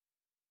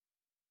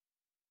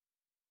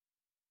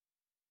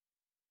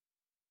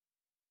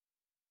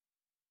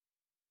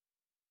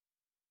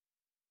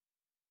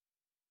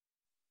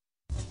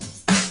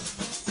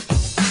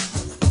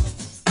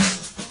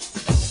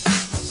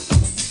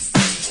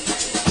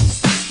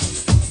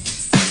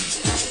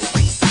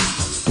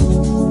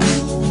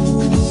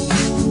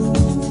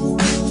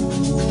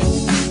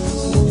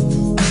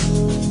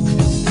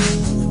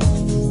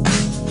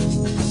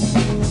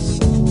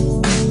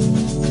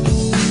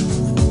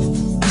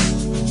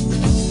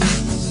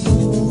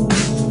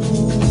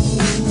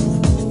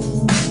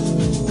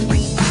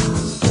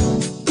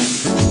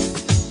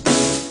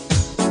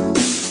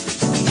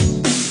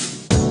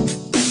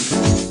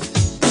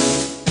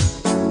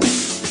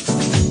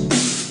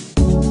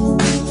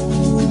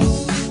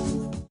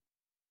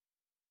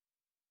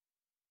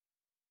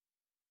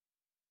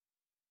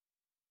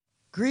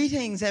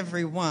Greetings,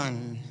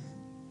 everyone.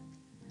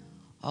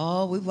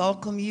 Oh, we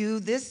welcome you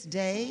this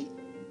day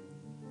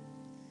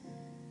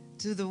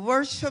to the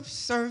worship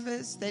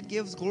service that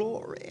gives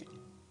glory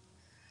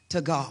to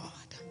God.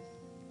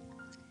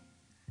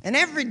 And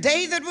every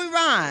day that we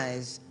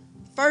rise,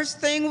 first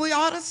thing we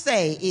ought to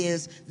say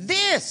is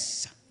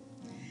this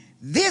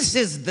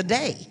is the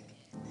day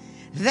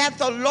that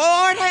the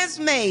Lord has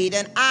made,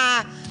 and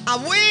I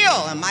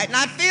might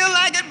not feel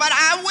like it, but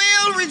I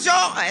will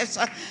rejoice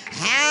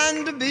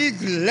and be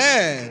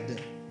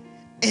glad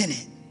in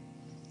it.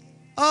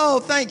 Oh,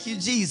 thank you,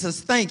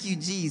 Jesus. Thank you,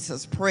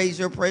 Jesus. Praise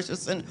your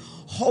precious and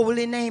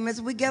holy name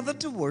as we gather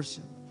to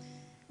worship.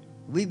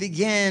 We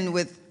begin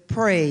with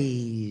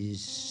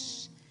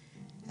praise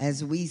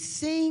as we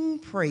sing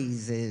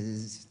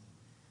praises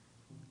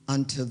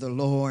unto the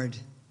Lord.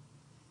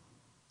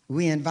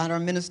 We invite our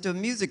minister of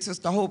music,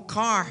 Sister Hope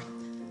Carr,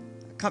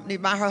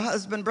 accompanied by her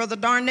husband, Brother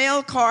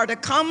Darnell Carr, to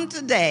come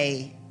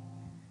today,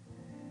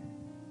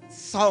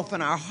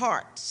 soften our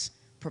hearts,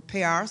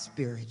 prepare our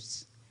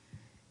spirits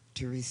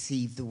to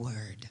receive the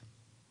word.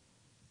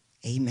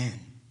 Amen.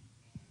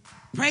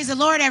 Praise the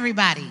Lord,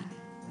 everybody.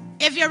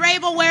 If you're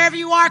able, wherever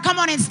you are, come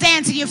on and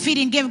stand to your feet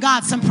and give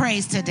God some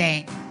praise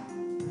today.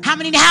 How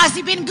many has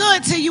he been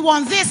good to you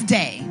on this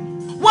day?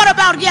 What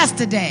about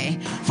yesterday?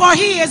 For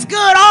he is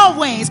good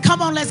always.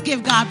 Come on, let's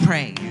give God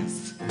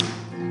praise.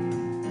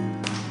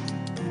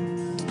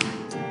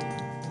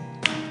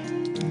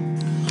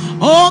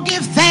 Oh,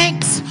 give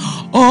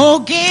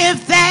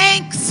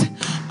thanks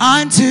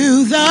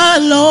unto the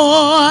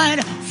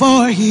Lord,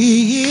 for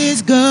he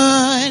is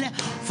good,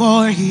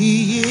 for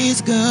he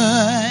is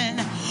good.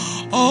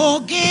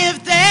 Oh, give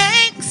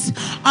thanks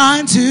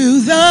unto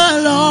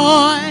the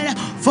Lord,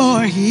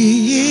 for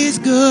he is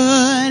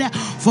good,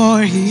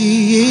 for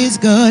he is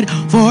good,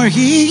 for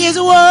he is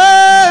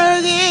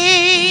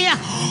worthy,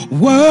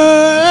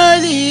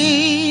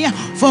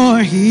 for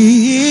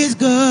he is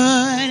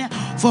good,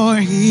 for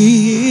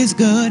he is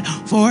good,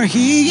 for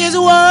he is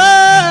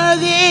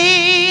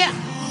worthy,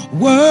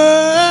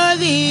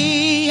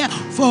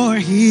 for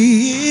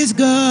he is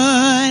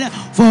good,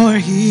 for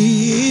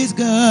he is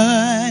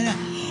good.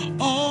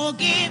 Oh,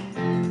 give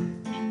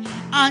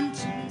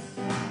unto,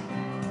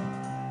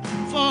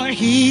 for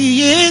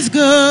he is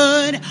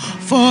good,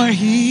 for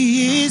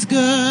he is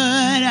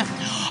good.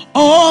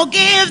 Oh,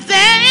 give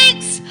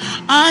thanks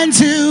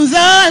unto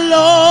the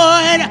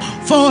Lord,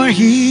 for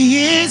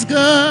he is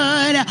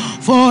good,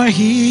 for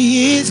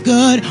he is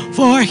good,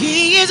 for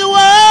he is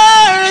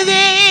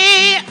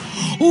worthy,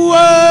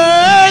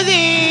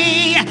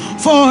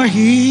 for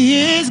he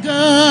is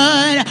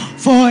good,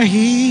 for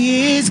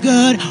he is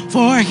good,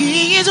 for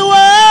he is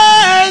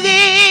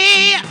worthy,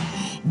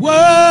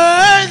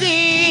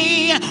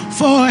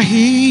 for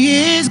he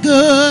is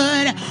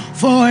good,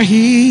 for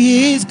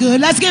he is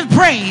good. Let's give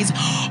praise.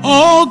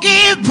 Oh,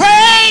 give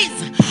praise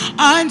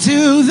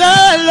unto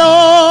the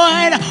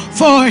Lord,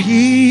 for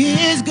he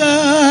is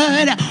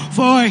good,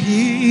 for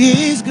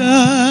he is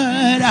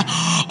good.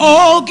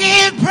 Oh,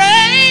 give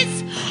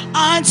praise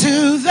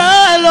unto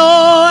the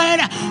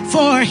Lord,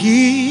 for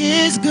he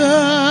is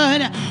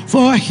good,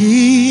 for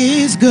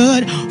he is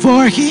good,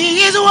 for he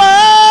is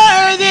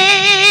worthy,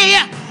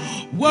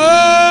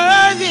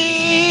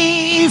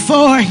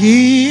 for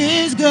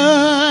he is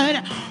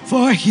good,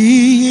 for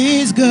he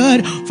is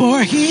good,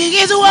 for he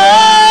is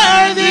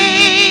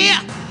worthy,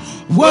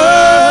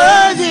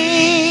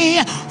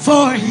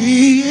 for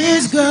he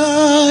is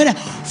good,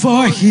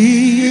 for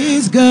he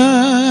is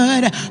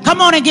good.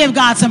 Come on and give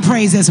God some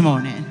praise this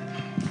morning.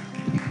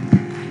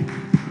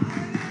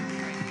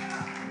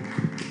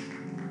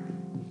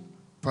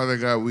 Father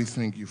God, we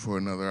thank you for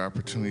another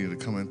opportunity to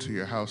come into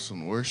your house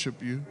and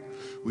worship you.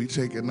 We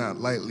take it not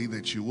lightly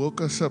that you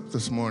woke us up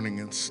this morning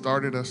and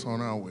started us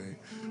on our way.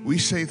 We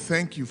say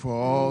thank you for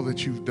all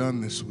that you've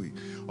done this week,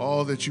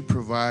 all that you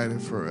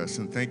provided for us,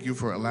 and thank you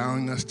for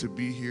allowing us to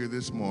be here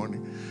this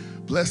morning.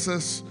 Bless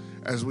us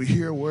as we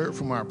hear a word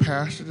from our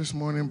pastor this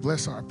morning.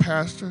 Bless our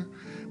pastor.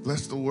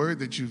 Bless the word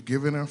that you've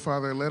given our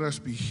Father. Let us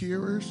be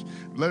hearers.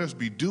 Let us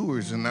be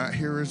doers and not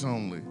hearers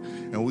only.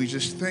 And we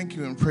just thank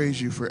you and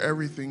praise you for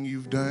everything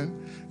you've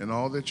done and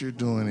all that you're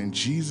doing. In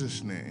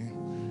Jesus'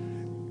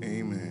 name,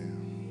 amen.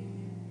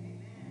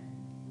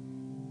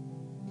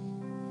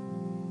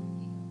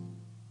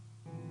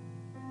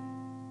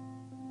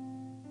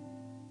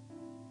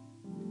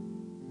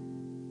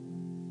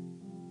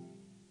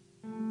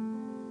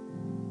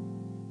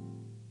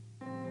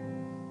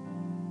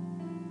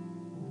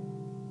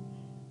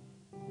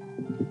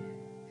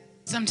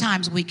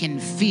 Sometimes we can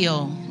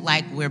feel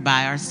like we're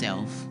by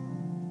ourselves.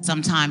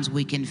 Sometimes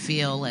we can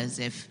feel as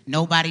if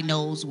nobody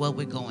knows what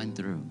we're going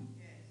through.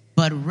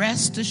 But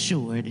rest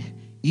assured,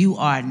 you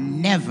are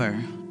never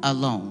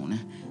alone.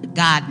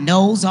 God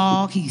knows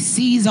all, he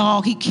sees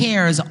all, he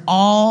cares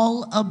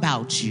all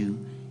about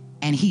you,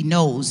 and he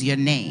knows your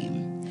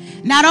name.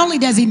 Not only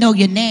does he know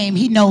your name,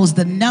 he knows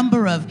the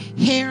number of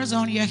hairs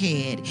on your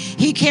head.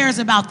 He cares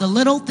about the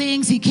little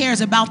things. He cares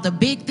about the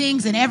big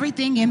things and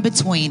everything in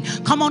between.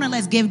 Come on and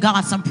let's give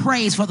God some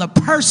praise for the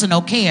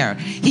personal care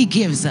he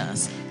gives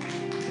us.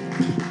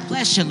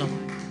 Bless you, Lord.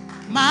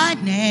 My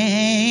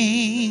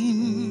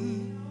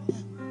name.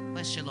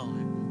 Bless you, Lord.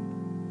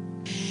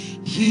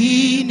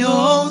 He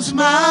knows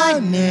my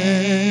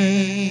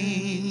name.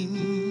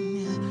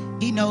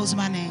 He knows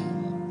my name.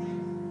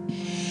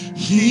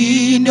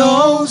 He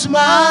knows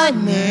my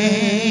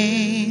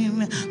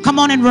name. Come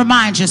on and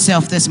remind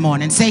yourself this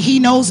morning. Say, he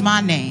knows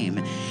my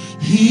name.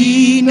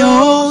 He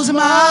knows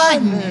my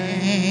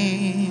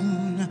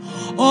name.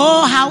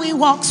 Oh, how he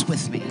walks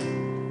with me.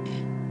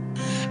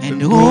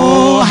 And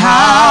oh,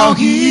 how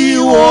he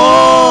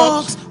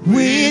walks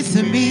with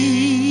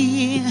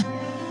me.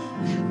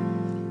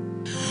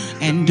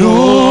 And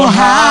oh,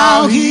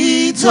 how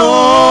he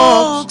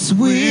talks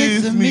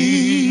with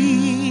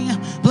me.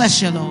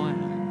 Bless you, Lord.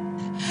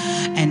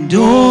 And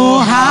oh,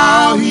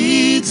 how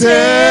he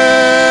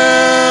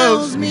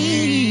tells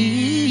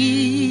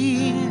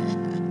me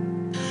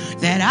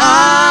that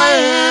I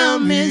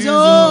am his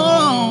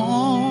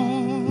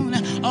own.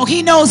 Oh,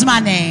 he knows my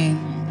name.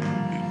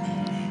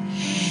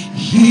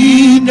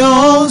 He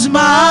knows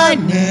my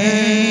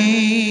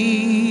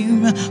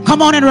name.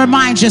 Come on and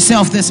remind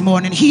yourself this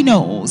morning. He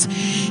knows.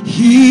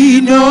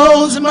 He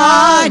knows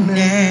my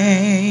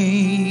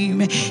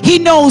name. He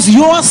knows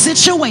your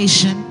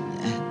situation.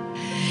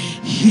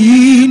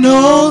 He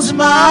knows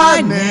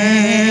my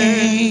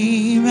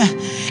name.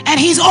 And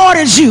he's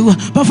ordered you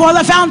before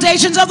the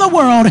foundations of the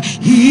world.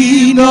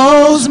 He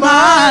knows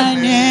my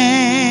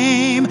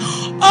name.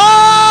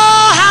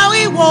 Oh, how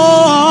he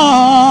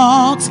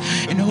walks.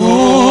 And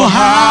oh,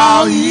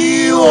 how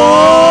he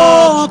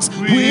walks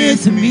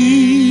with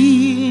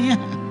me.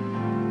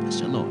 Bless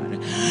you, Lord.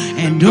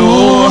 And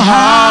oh,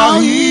 how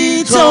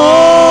he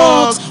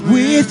talks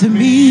with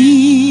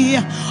me.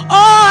 Oh,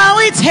 how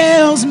he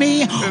tells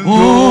me.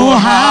 Oh,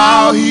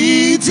 how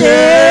he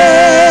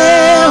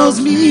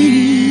tells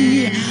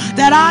me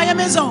that I am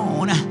his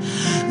own.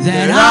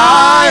 That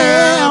I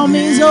am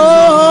his own.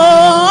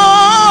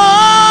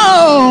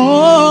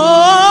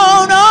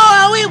 Oh,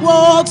 how he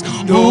walks.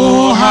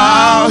 Oh,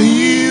 how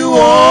he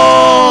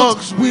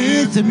walks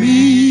with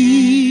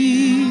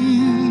me.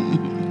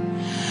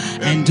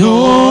 And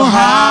oh,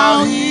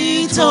 how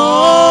he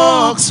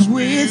talks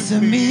with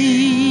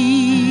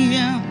me.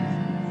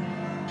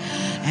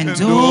 And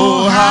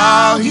oh,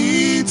 how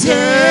he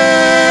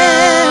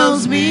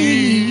tells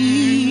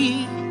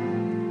me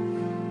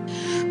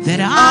that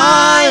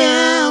I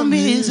am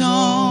his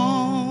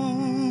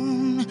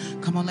own.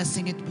 Come on, let's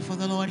sing it before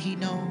the Lord. He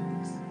knows.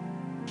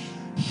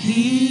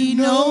 He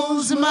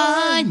knows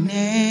my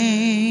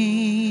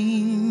name.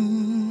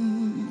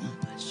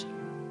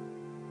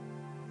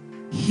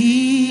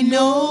 He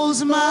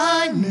knows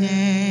my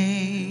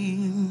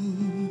name.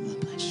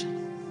 Bless you.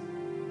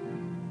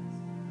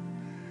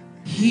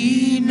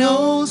 He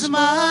knows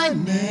my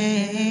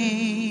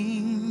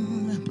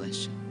name.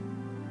 Bless you.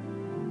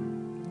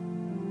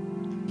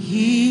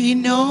 He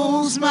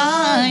knows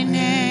my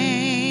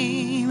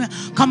name.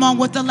 Come on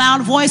with the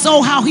loud voice.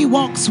 Oh, how he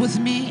walks with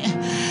me.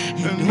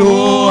 And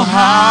oh,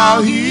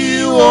 how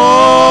he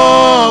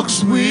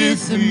walks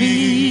with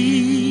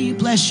me.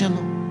 Bless you,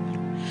 Lord.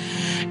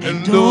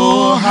 And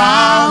oh,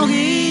 how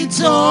he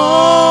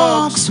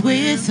talks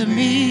with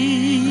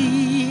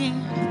me.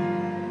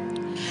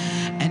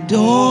 And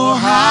oh,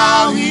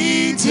 how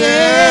he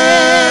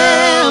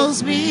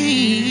tells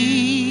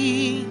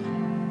me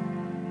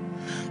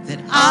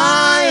that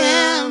I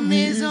am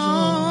his own.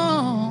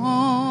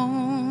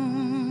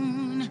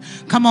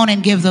 Come on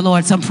and give the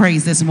Lord some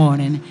praise this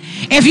morning.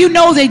 If you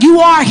know that you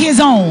are his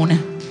own,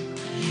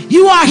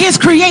 you are his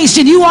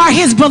creation, you are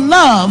his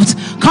beloved,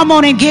 come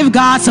on and give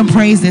God some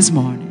praise this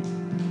morning.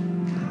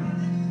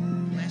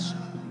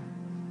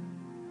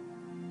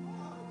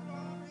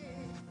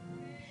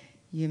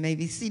 You may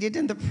be seated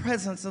in the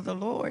presence of the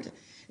Lord.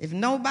 If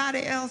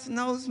nobody else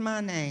knows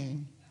my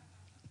name,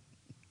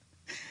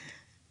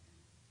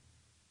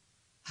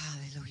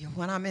 hallelujah,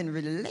 when I'm in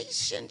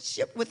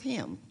relationship with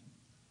him,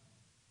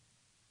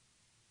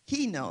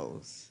 he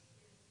knows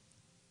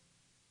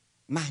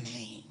my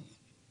name.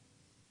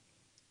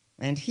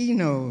 And he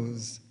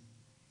knows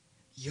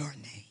your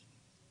name.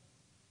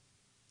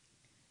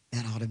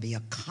 That ought to be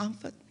a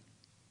comfort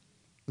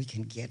we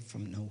can get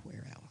from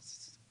nowhere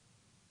else.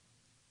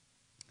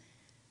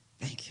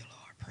 Thank you,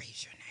 Lord.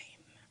 Praise your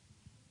name.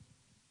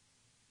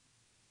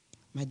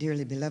 My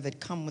dearly beloved,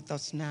 come with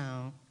us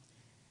now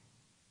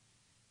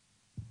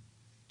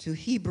to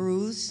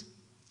Hebrews,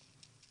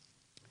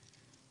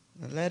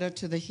 the letter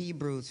to the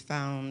Hebrews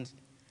found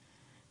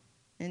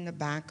in the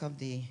back of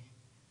the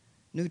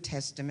New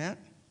Testament.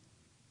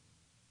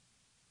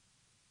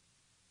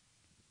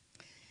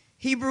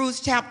 Hebrews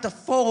chapter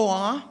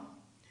 4,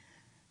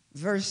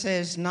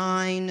 verses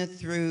 9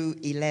 through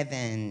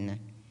 11.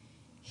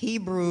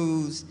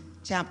 Hebrews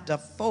chapter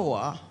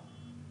 4,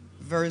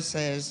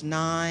 verses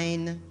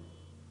 9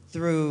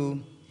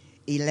 through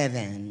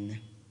 11.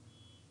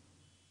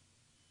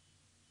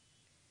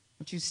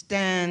 Would you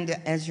stand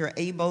as you're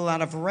able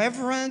out of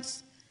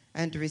reverence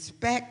and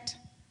respect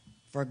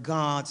for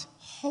God's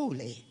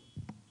holy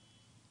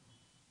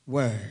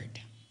word.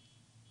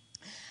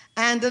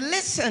 And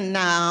listen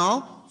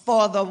now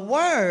for the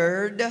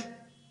word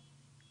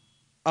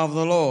of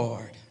the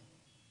Lord.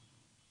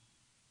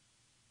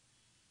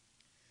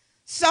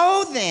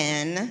 So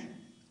then,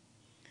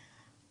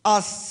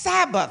 a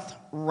Sabbath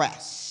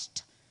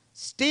rest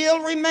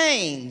still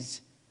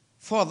remains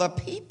for the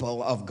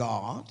people of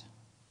God.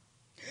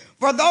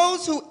 For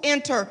those who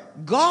enter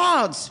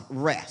God's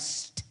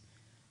rest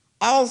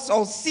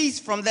also cease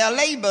from their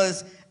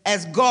labors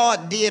as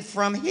God did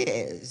from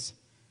his.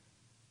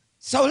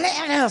 So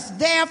let us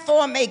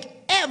therefore make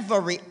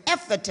every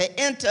effort to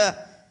enter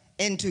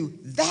into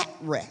that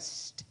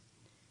rest,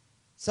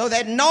 so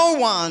that no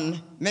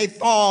one may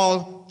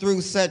fall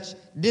through such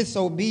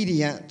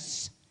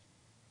disobedience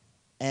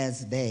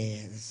as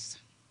theirs.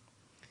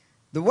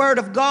 The word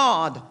of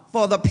God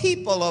for the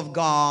people of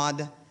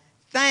God.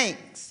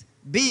 Thanks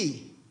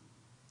be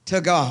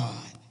to God.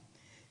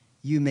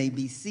 You may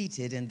be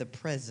seated in the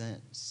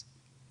presence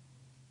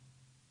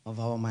of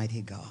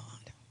Almighty God.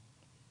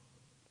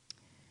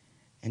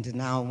 And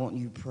now won't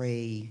you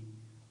pray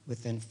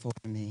with and for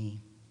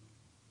me?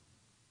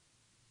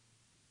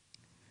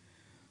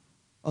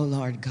 Oh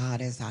Lord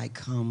God, as I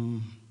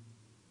come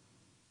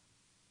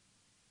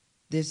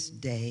this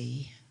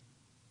day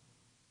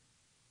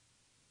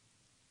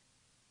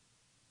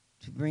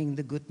to bring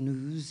the good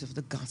news of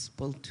the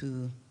gospel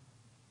to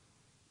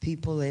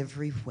people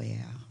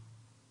everywhere,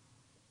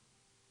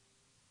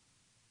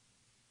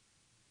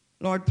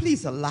 Lord,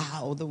 please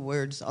allow the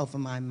words of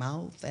my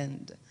mouth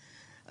and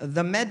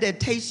the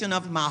meditation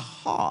of my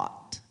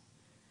heart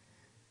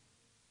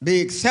be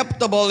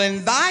acceptable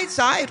in thy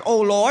sight,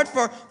 O Lord,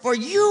 for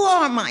you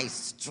are my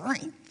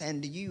strength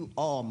and you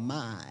are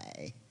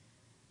my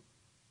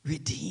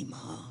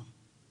Redeemer.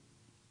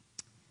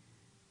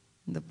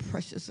 In the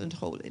precious and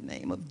holy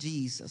name of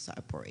Jesus, I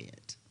pray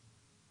it.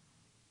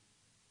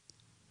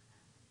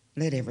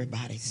 Let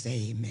everybody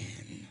say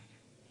amen.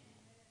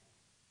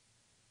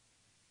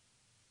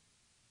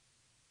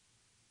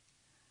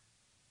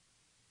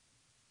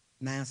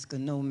 Mask or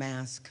no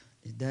mask,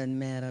 it doesn't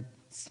matter.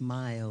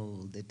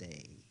 Smile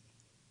today.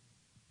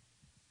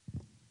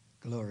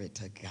 Glory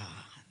to God.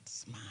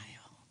 Smile.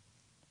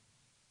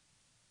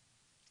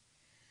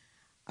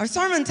 Our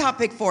sermon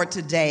topic for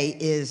today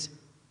is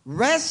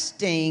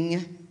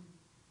resting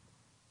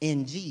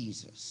in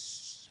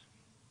Jesus.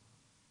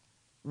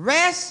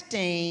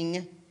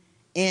 Resting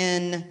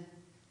in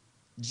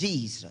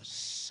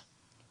Jesus.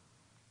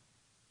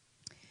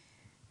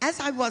 As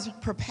I was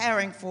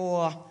preparing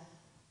for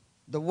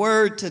the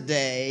word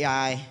today,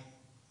 I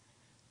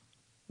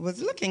was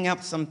looking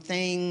up some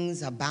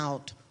things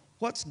about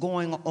what's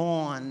going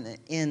on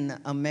in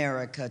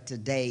America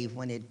today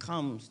when it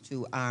comes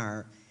to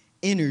our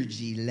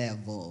energy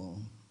level.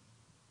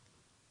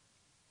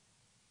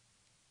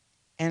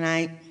 And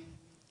I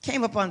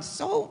came upon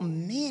so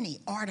many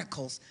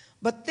articles,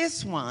 but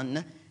this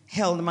one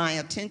held my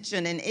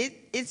attention, and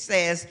it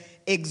says,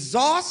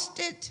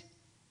 exhausted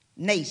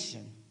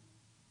nation.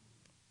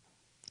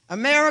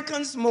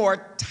 Americans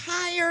more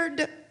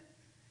tired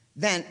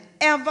than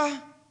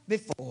ever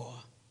before,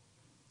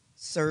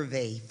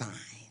 survey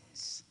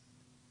finds.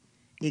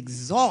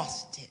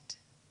 Exhausted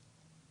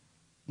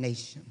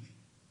nation.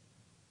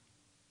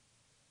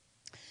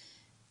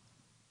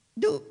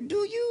 Do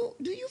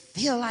you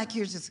feel like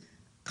you're just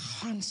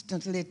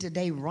constantly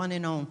today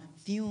running on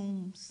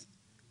fumes?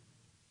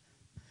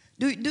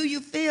 Do you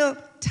feel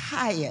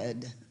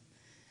tired?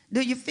 Do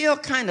you feel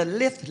kind of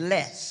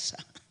listless?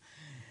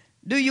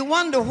 Do you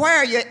wonder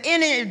where your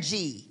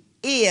energy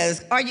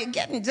is? Are you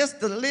getting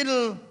just a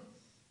little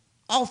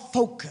off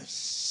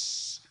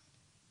focus?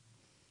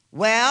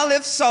 Well,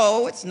 if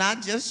so, it's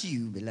not just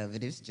you,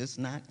 beloved. It's just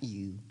not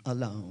you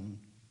alone.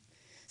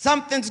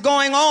 Something's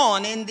going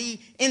on in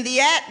the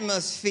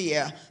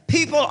atmosphere.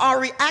 People are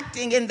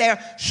reacting in their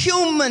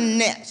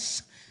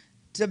humanness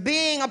to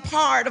being a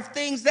part of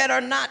things that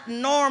are not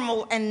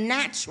normal and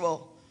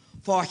natural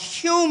for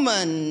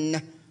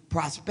human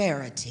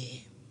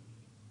prosperity.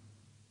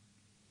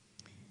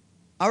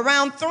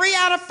 Around 3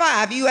 out of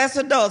 5 U.S.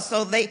 adults,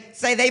 so they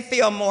say they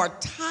feel more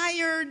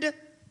tired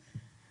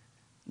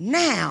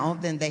now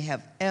than they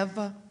have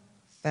ever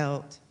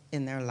felt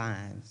in their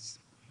lives.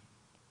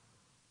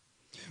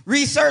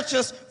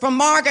 Researchers from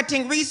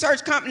marketing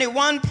research company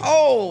One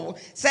Poll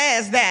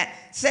says that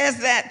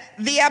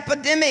the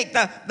epidemic,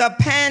 the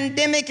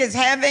pandemic is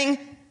having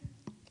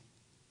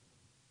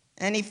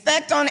an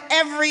effect on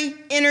every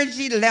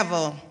energy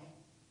level,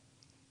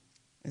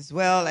 as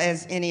well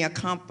as any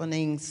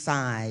accompanying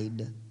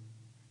side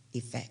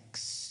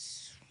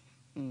effects.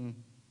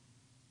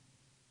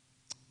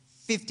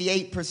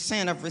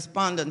 58% of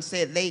respondents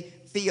said they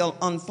feel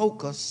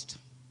unfocused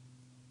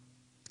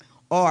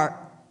or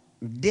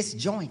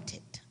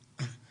disjointed,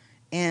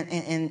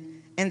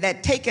 and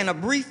that taking a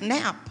brief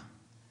nap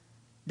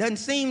Doesn't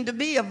seem to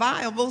be a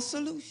viable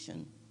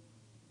solution.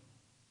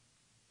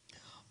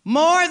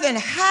 More than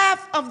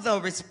half of the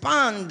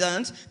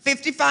respondents,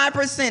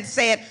 55%,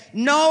 said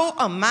no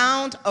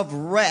amount of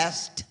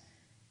rest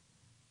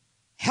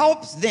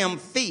helps them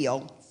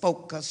feel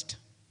focused,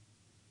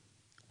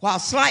 while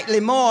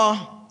slightly more,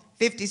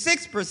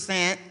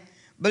 56%,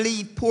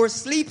 believe poor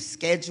sleep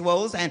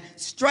schedules and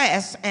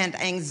stress and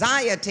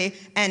anxiety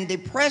and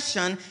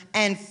depression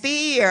and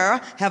fear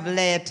have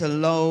led to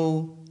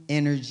low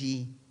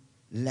energy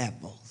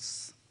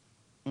levels.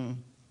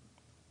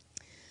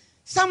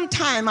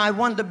 Sometimes I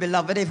wonder,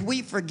 beloved, if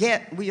we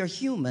forget we are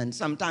human.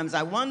 Sometimes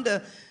I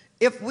wonder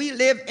if we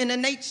live in a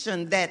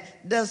nation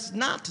that does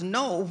not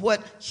know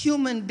what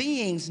human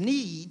beings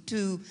need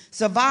to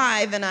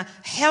survive in a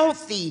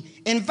healthy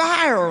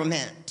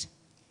environment.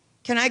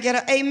 Can I get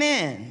an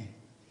amen?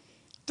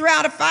 3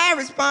 out of 5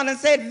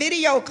 respondents said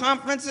video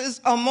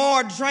conferences are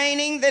more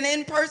draining than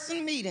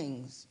in-person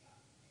meetings.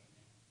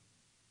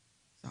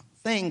 It's a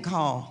thing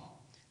called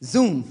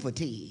Zoom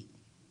fatigue.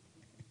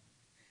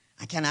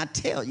 I cannot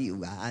tell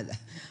you. I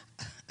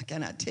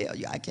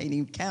can't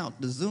even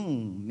count the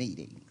Zoom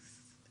meetings.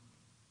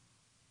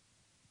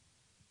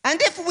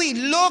 And if we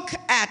look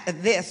at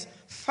this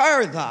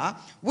further,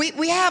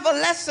 we have a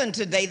lesson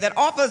today that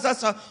offers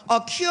us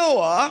a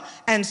cure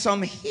and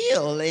some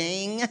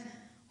healing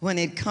when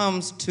it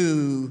comes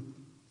to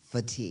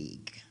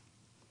fatigue.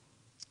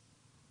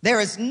 There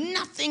is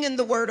nothing in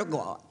the Word of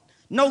God,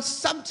 no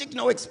subject,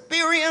 no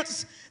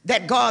experience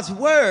that God's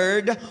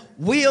Word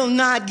will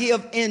not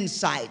give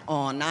insight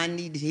on. I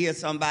need to hear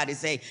somebody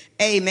say,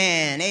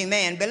 amen,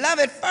 amen.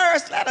 Beloved,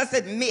 first let us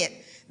admit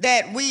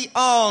that we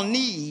all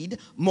need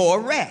more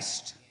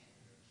rest.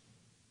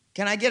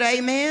 Can I get an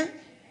amen?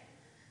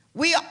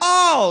 We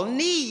all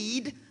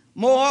need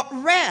more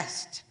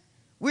rest.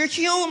 We're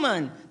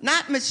human,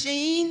 not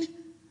machine.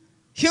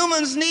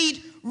 Humans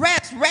need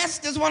rest.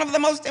 Rest is one of the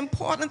most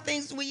important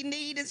things we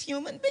need as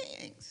human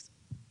beings.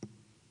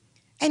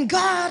 And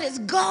God is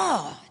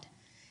God.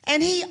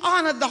 And he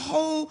honored the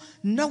whole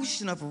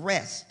notion of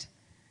rest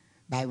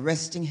by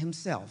resting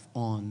himself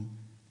on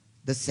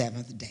the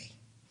 7th day.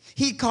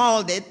 He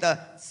called it the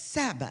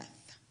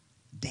Sabbath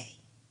day.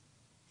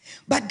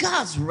 But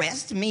God's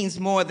rest means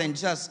more than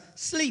just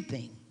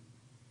sleeping.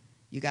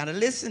 You got to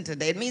listen to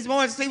that. It means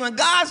more than sleeping. When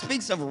God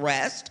speaks of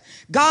rest,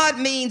 God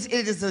means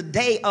it is a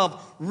day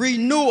of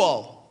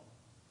renewal,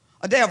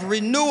 a day of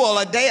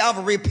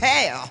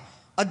repair,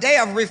 a day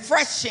of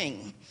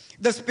refreshing.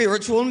 The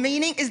spiritual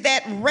meaning is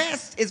that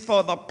rest is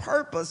for the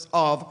purpose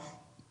of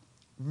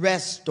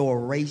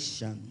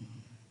restoration.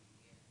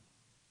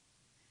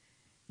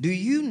 Do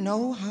you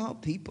know how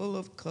people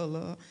of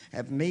color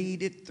have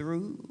made it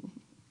through?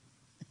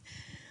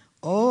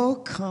 Oh,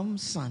 come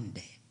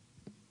Sunday.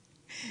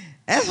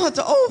 That's what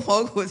the old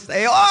folk would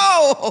say.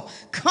 Oh,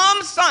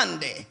 come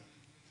Sunday.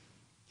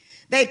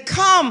 They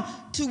come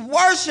to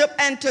worship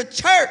and to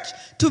church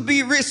to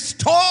be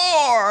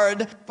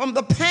restored from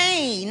the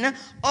pain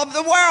of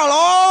the world.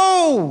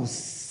 Oh,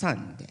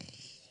 Sunday.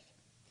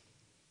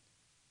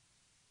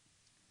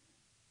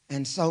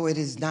 And so it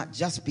is not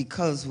just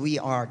because we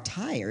are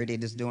tired.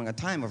 It is during a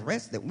time of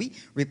rest that we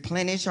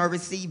replenish or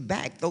receive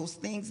back those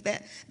things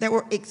that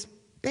were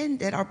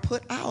expended or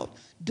put out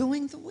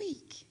during the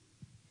week.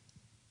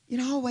 You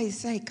know, I always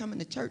say coming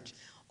to church,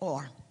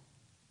 or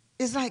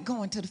it's like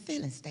going to the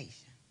filling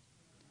station.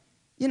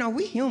 You know,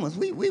 we humans,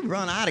 we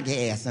run out of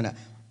gas. And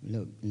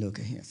look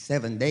at here,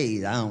 7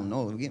 days, I don't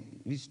know,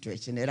 we're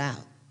stretching it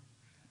out.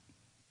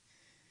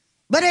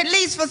 But at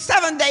least for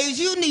 7 days,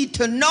 you need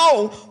to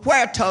know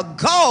where to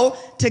go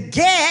to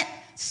get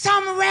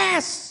some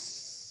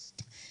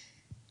rest.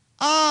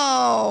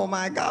 Oh,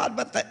 my God,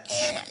 but the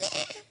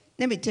enemy,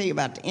 let me tell you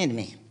about the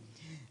enemy.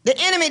 The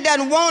enemy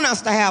doesn't want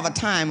us to have a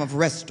time of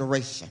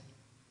restoration.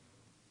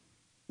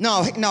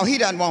 No, he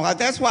doesn't want us.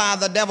 That's why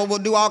the devil will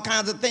do all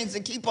kinds of things to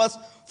keep us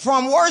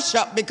from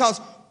worship,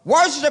 because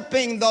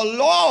worshiping the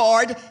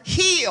Lord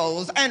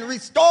heals and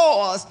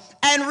restores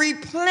and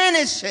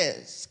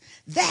replenishes.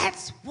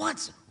 That's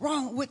what's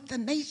wrong with the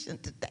nation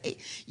today.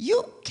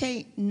 You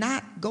can't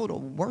not go to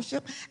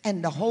worship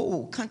and the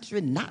whole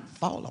country not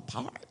fall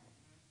apart.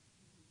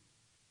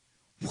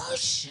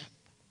 Worship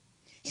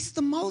is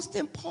the most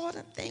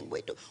important thing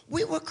we do.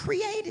 We were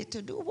created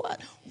to do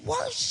what?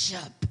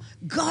 Worship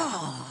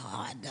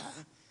God.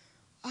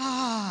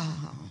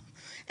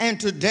 And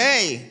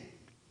today,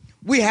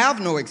 we have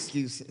no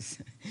excuses,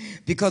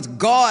 because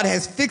God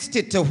has fixed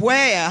it to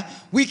where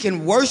we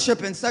can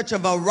worship in such a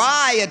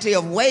variety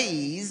of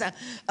ways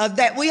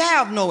that we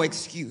have no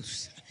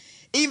excuse.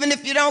 Even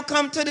if you don't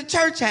come to the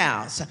church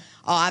house.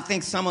 I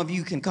think some of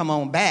you can come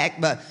on back,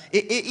 but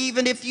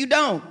even if you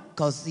don't,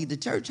 because see, the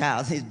church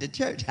house is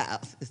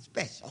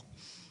special.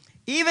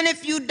 Even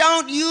if you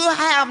don't, you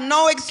have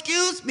no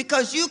excuse,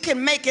 because you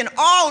can make an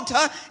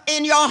altar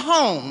in your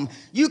home.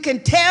 You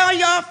can tell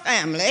your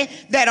family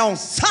that on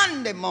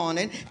Sunday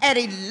morning at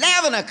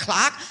 11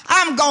 o'clock,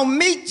 I'm going to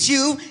meet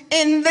you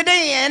in the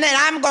den, and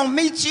I'm going to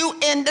meet you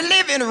in the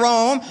living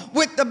room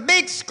with the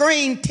big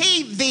screen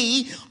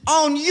TV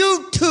on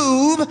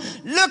YouTube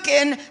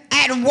looking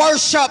at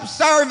worship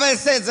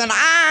services, and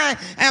I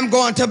am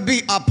going to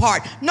be a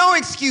part. No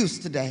excuse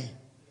today.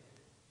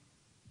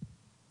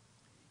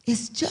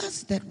 It's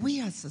just that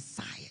we are a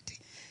society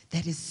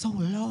that is so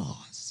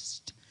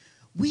lost.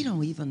 We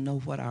don't even know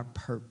what our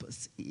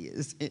purpose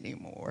is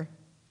anymore.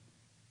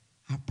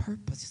 Our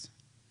purpose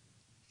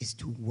is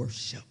to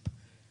worship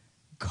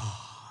God.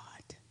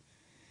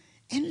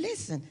 And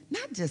listen,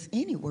 not just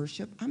any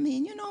worship. I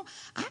mean, you know,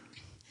 I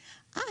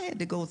had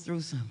to go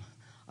through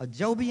a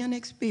Jobian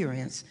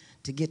experience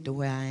to get to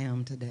where I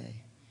am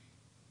today.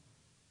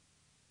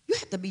 You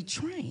have to be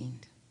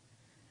trained.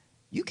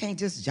 You can't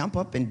just jump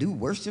up and do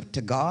worship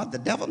to God. The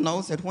devil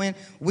knows that when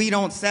we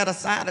don't set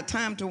aside a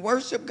time to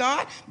worship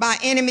God by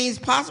any means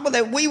possible,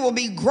 that we will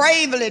be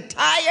gravely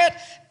tired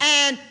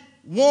and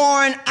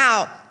worn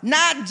out,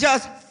 not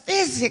just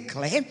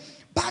physically,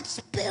 but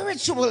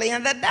spiritually.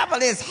 And the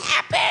devil is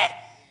happy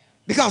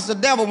because the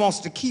devil wants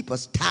to keep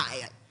us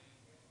tired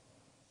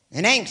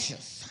and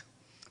anxious,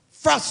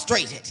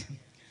 frustrated,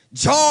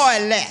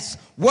 joyless,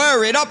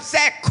 worried,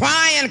 upset,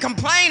 crying,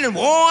 complaining,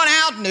 worn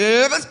out,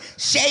 nervous,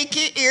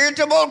 shaky,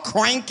 irritable,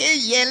 cranky,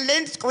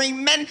 yelling,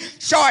 screaming,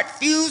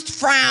 short-fused,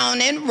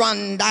 frowning,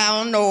 run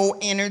down, no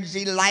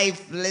energy,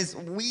 lifeless,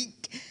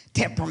 weak,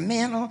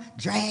 temperamental,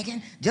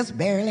 dragging, just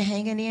barely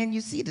hanging in.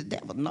 You see, the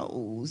devil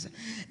knows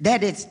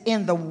that it's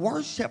in the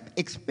worship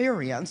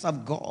experience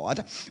of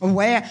God,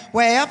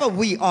 wherever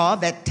we are,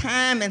 that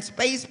time and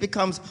space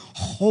becomes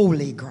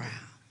holy ground.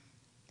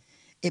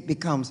 It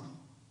becomes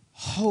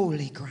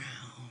holy ground.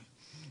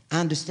 I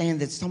understand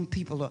that some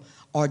people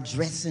are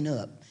dressing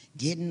up,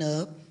 getting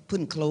up,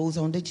 putting clothes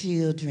on their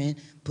children,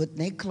 putting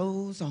their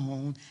clothes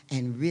on,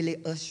 and really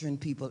ushering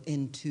people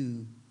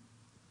into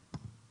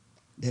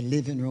the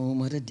living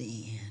room or the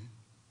den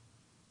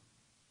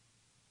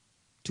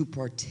to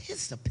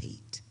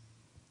participate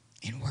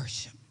in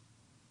worship.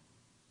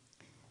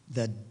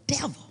 The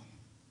devil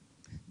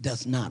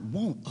does not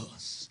want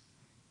us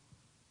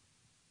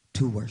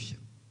to worship.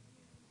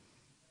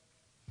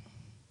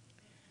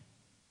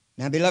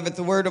 Now, beloved,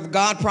 the word of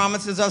God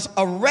promises us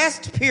a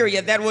rest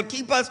period that will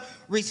keep us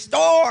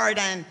restored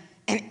and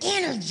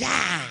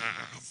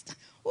energized.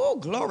 Oh,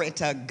 glory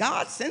to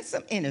God. Send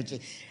some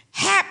energy.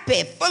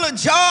 Happy, full of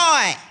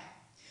joy,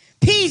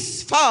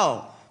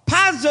 peaceful,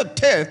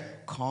 positive,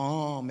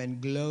 calm and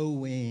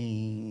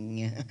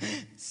glowing,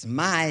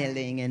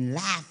 smiling and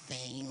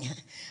laughing.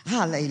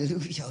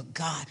 Hallelujah,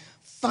 God.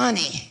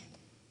 Funny.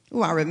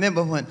 Oh, I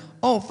remember when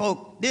old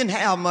folk didn't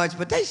have much,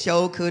 but they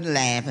sure could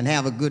laugh and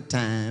have a good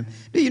time.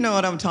 Do you know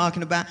what I'm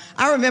talking about?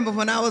 I remember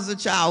when I was a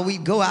child,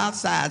 we'd go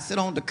outside, sit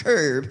on the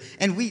curb,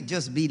 and we'd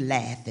just be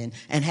laughing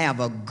and have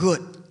a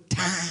good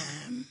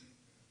time.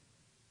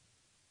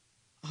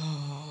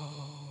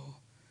 Oh,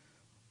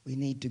 we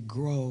need to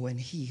grow and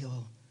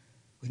heal.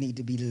 We need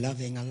to be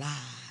loving,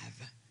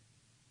 alive,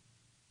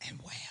 and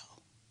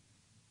well.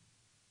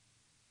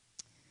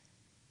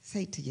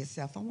 Say to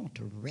yourself, I want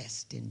to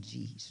rest in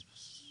Jesus.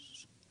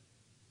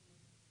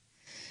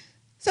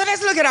 So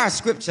let's look at our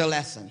scripture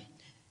lesson.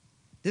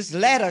 This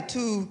letter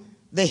to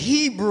the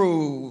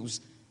Hebrews,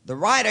 the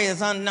writer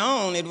is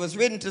unknown. It was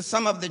written to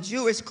some of the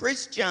Jewish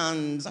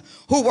Christians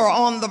who were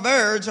on the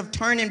verge of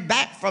turning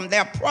back from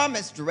their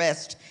promised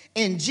rest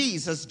in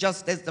Jesus,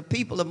 just as the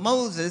people of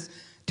Moses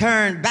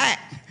turned back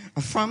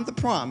from the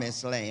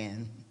promised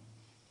land.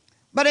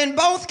 But in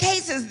both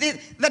cases,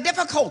 the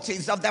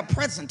difficulties of their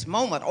present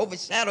moment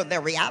overshadowed the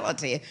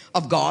reality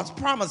of God's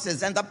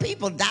promises, and the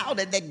people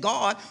doubted that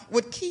God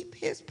would keep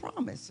his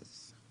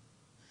promises.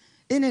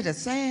 Isn't it a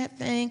sad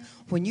thing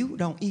when you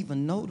don't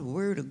even know the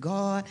word of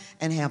God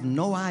and have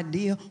no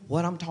idea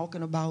what I'm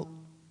talking about?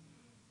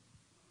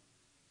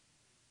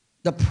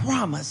 The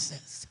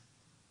promises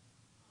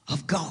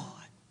of God.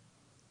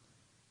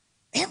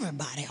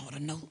 Everybody ought to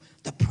know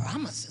the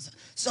promises.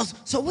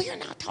 So we are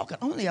not talking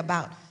only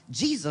about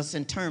Jesus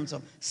in terms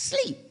of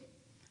sleep.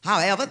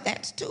 However,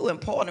 that's too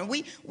important.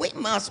 We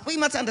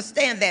must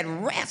understand that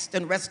rest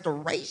and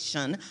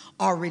restoration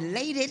are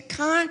related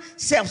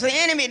concepts. The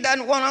enemy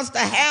doesn't want us to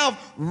have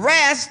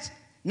rest,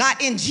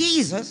 not in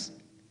Jesus.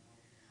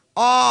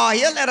 Or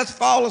he'll let us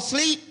fall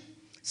asleep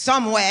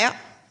somewhere.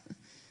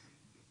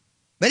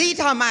 But he's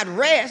talking about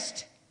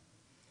rest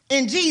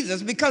in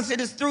Jesus, because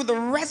it is through the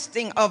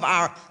resting of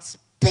our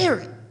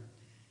spirit.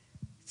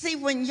 See,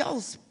 when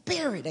your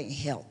spirit ain't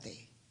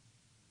healthy,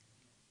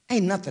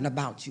 ain't nothing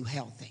about you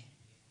healthy.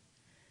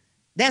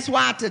 That's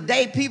why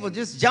today people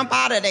just jump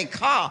out of their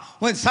car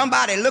when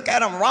somebody look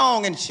at them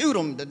wrong and shoot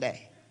them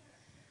today.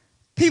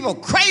 People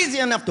crazy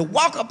enough to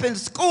walk up in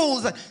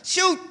schools and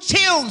shoot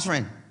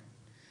children.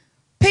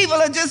 People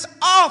are just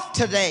off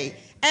today.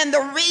 And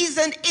the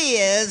reason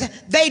is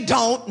they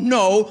don't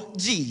know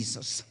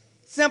Jesus.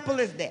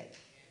 Simple as that.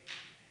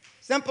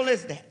 Simple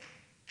as that.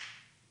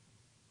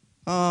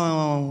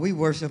 Oh, we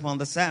worship on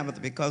the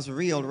Sabbath because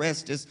real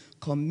rest is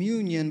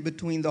communion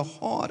between the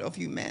heart of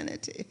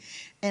humanity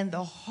and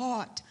the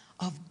heart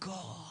of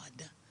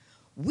God.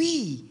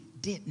 We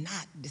did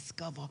not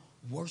discover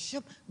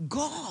worship.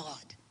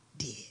 God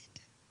did.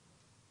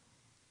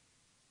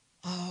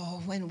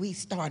 Oh, when we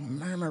start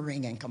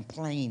murmuring and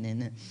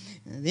complaining,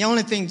 the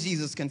only thing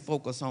Jesus can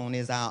focus on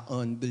is our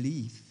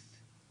unbelief.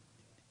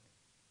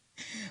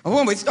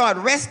 When we start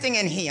resting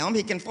in him,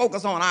 he can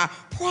focus on our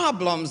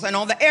problems and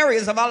on the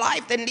areas of our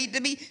life that need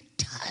to be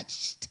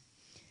touched.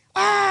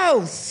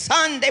 Oh,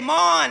 Sunday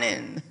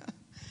morning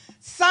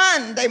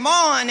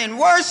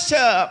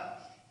worship.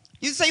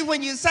 You see,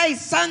 when you say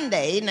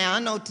Sunday, now I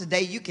know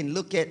today you can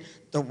look at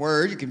the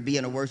word, you can be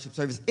in a worship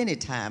service any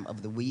time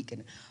of the week.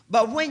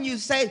 But when you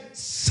say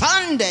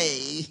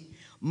Sunday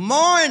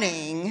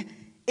morning,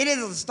 it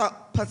is a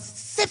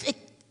specific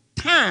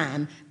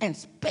time and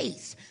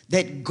space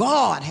that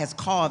God has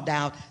carved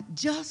out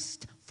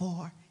just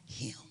for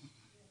him.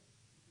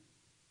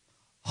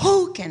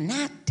 Who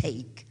cannot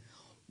take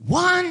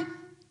 1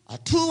 or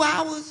 2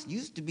 hours?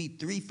 Used to be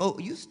 3, 4,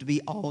 used to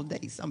be all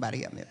day.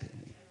 Somebody help me up here.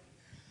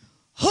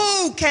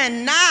 Who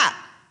cannot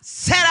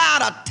set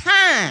out a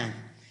time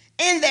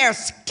in their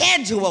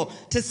schedule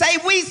to say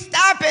we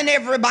stopping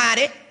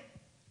everybody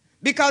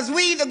because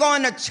we either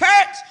going to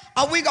church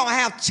or we going to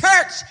have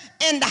church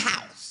in the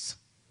house?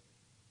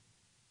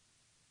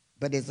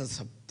 But it's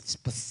a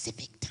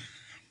specific time.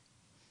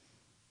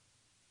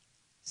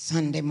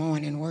 Sunday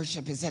morning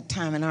worship is that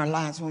time in our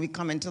lives when we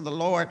come into the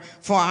Lord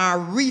for our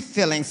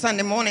refilling.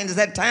 Sunday morning is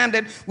that time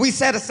that we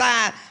set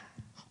aside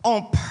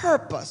on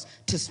purpose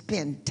to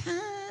spend time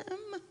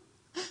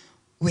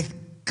with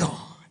God.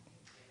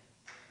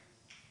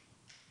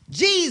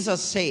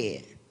 Jesus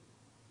said,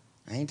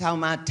 I ain't talking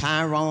about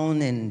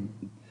Tyrone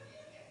and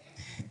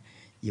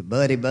your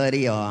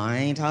buddy, or I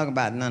ain't talking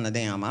about none of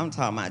them. I'm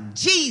talking about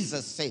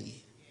Jesus said.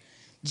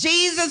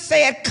 Jesus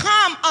said,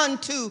 come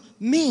unto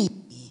me,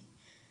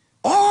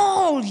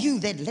 all you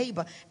that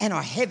labor and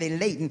are heavy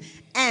laden,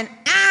 and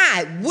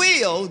I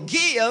will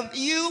give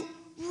you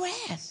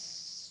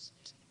rest.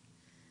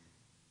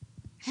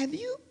 Have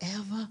you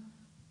ever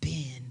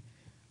been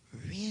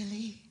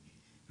really,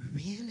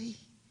 really,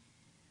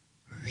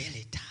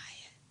 really tired?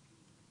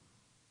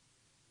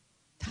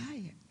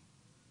 Tired.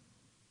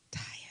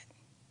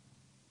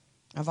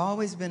 I've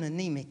always been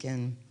anemic,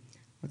 and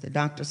what the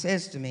doctor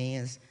says to me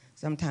is,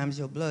 sometimes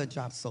your blood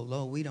drops so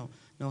low, we don't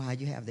know how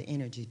you have the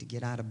energy to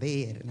get out of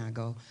bed. And I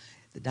go,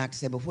 the doctor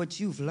said, but what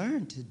you've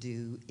learned to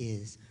do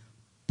is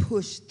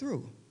push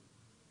through.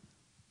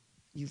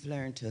 You've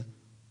learned to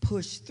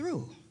push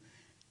through.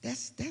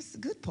 That's the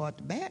good part.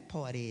 The bad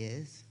part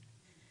is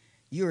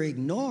you're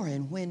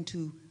ignoring when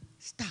to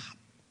stop.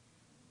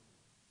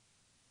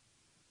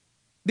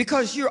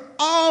 Because you're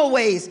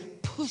always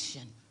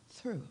pushing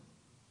through.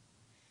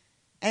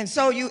 And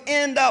so you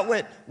end up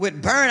with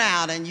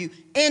burnout, and you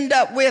end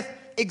up with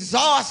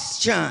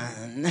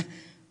exhaustion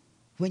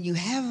when you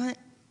haven't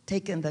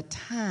taken the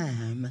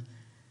time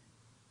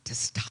to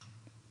stop.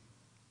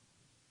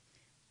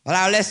 Well,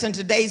 our lesson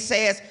today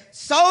says,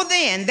 so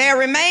then there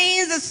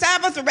remains a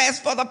Sabbath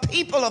rest for the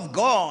people of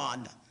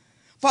God.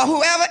 For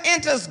whoever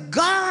enters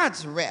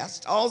God's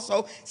rest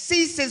also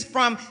ceases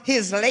from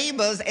his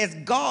labors as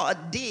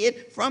God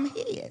did from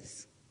his.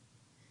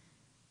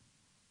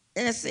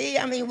 And see,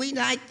 I mean, we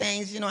like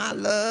things, I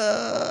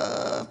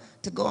love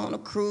to go on a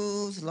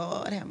cruise.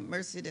 Lord, have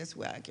mercy, that's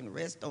where I can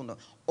rest on the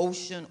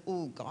ocean.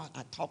 Oh, God,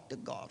 I talk to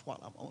God while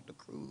I'm on the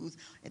cruise.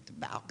 At the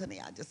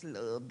balcony, I just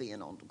love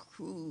being on the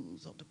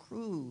cruise.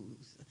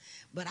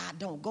 But I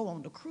don't go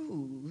on the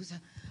cruise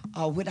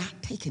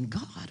without taking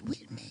God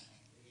with me.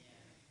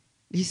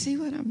 You see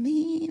what I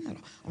mean? I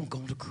don't go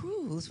on the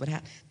cruise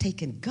without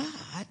taking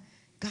God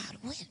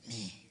with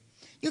me.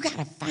 You got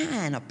to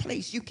find a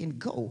place you can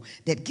go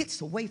that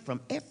gets away from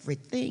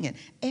everything and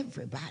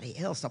everybody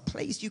else, a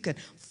place you can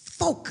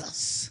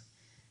focus.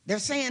 They're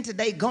saying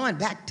today going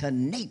back to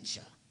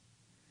nature,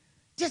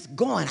 just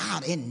going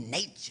out in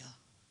nature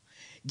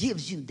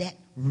gives you that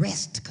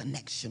rest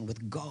connection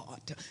with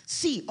God, to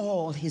see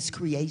all his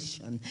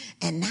creation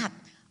and not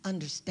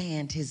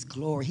understand his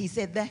glory. He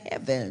said, the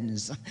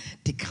heavens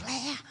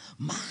declare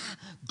my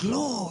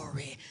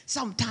glory.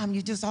 Sometime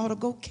you just ought to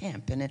go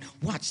camping and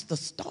watch the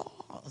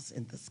stars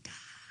in the sky.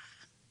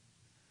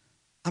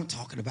 I'm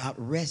talking about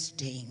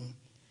resting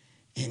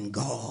in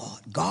God.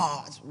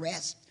 God's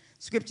rest,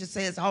 Scripture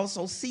says,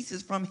 also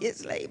ceases from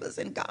his labors,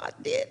 and God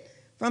did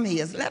from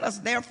his. Let us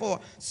therefore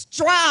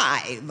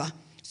strive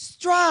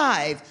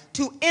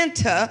to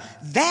enter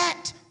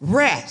that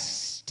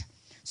rest.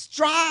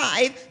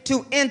 Strive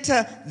to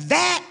enter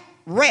that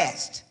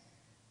rest,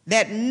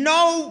 that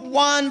no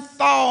one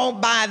fall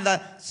by the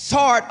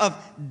sword of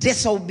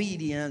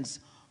disobedience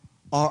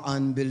or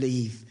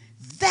unbelief.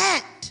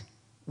 That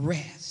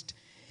rest.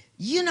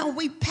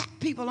 We pat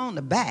people on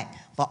the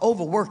back for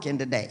overworking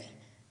today.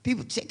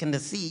 People checking to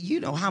see,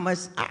 how much.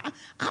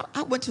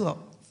 I went to a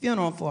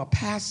funeral for a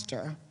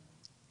pastor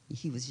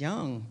He was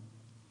young.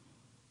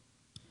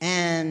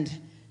 And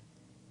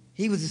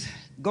he was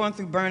going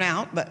through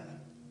burnout, but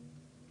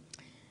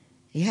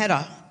he had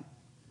a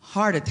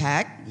heart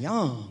attack,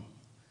 young.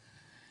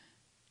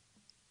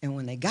 And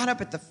when they got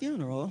up at the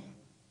funeral,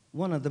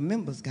 one of the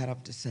members got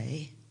up to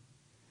say,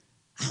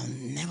 I'll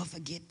never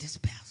forget this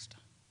pastor.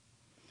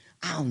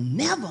 I'll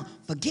never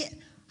forget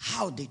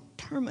how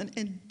determined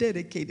and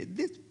dedicated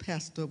this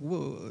pastor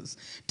was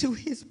to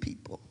his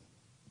people.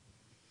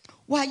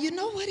 Why, you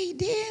know what he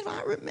did?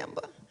 I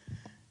remember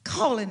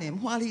calling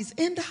him while he's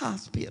in the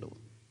hospital.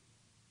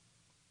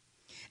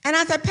 And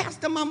I said,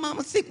 Pastor, my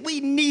mama's sick. We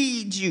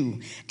need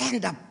you.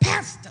 And the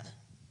pastor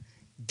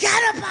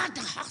got up out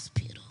the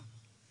hospital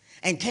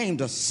and came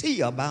to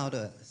see about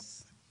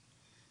us.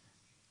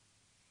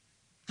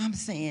 I'm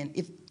saying,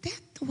 if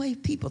that's the way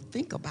people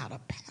think about a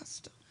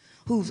pastor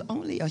who's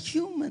only a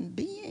human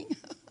being,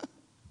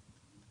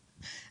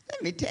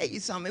 let me tell you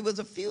something. It was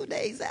a few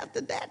days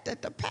after that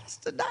that the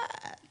pastor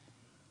died.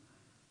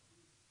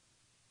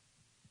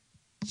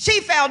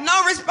 She felt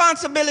no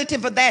responsibility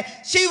for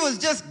that. She was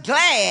just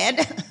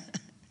glad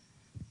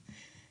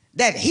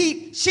that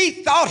she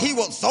thought he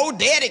was so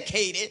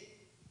dedicated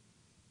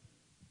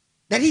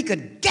that he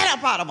could get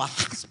up out of a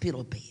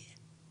hospital bed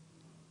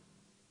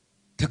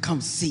to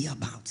come see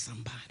about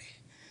somebody.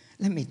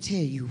 Let me tell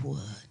you what,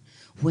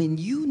 when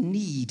you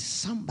need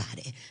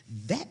somebody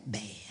that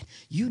bad,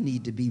 you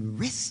need to be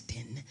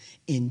resting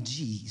in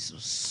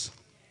Jesus.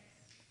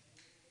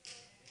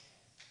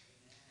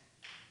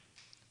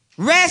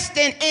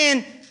 Resting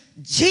in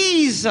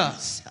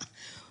Jesus.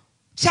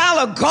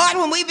 Child of God,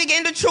 when we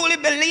begin to truly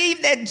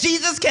believe that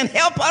Jesus can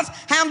help us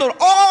handle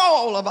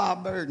all of our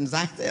burdens,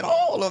 I said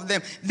all of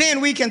them,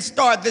 then we can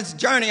start this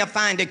journey of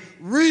finding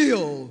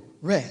real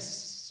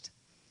rest.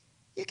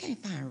 You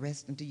can't find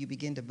rest until you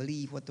begin to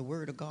believe what the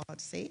Word of God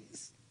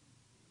says.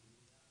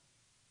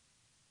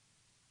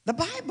 The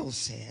Bible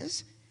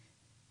says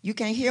you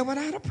can't hear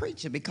without a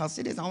preacher, because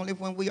it is only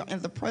when we are in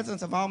the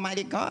presence of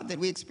Almighty God that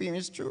we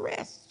experience true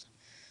rest.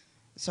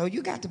 So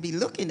you got to be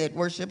looking at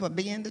worship or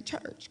be in the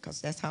church, because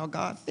that's how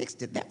God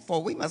fixed it.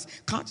 Therefore, we must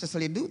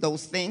consciously do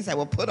those things that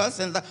will put us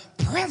in the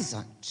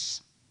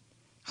presence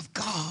of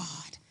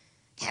God.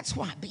 That's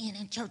why being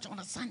in church on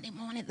a Sunday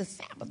morning, the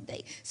Sabbath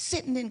day,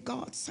 sitting in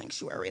God's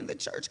sanctuary in the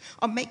church,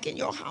 or making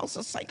your house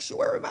a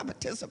sanctuary by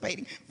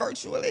participating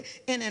virtually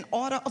in an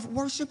order of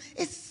worship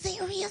is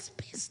serious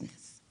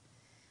business.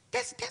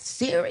 That's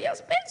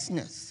serious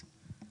business.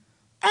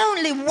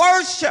 Only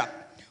worship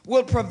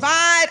will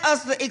provide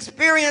us the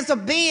experience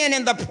of being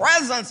in the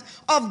presence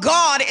of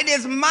God. It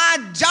is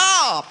my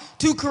job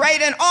to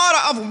create an order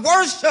of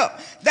worship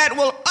that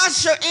will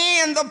usher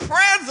in the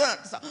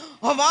presence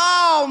of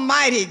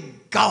Almighty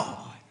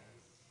God.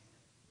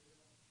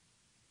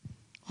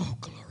 Oh,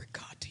 glory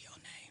God to your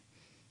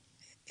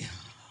name.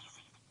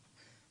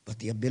 But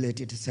the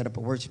ability to set up a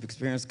worship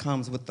experience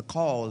comes with the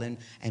call and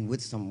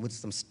with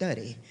some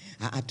study.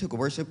 I took a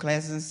worship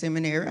class in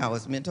seminary. I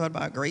was mentored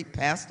by a great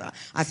pastor.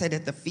 I sat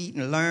at the feet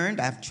and learned.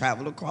 I've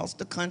traveled across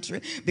the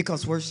country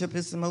because worship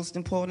is the most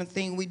important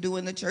thing we do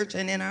in the church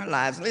and in our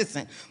lives.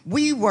 Listen,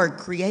 we were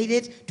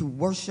created to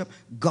worship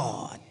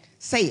God.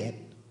 Say it.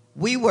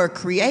 We were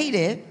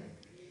created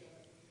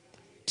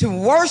to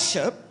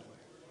worship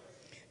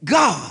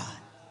God.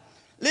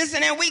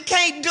 Listen, and we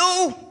can't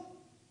do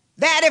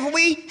that if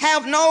we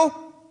have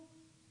no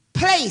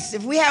place,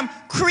 if we have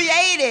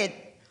created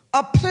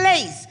a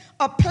place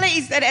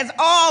that has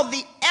all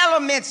the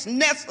elements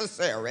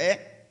necessary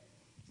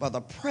for the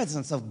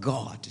presence of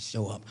God to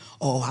show up.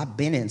 Oh, I've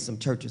been in some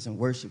churches and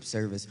worship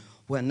service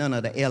where none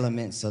of the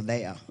elements are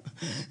there.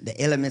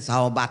 The elements are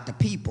all about the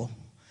people.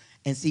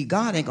 And see,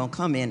 God ain't gonna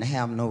come in to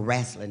have no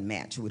wrestling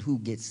match with who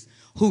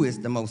is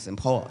the most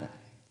important.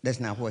 That's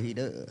not what he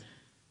does.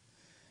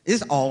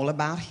 It's all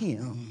about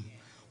him.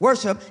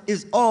 Worship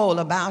is all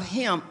about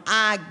him.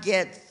 I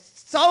get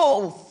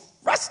so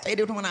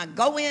frustrated when I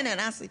go in and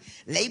I see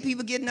lay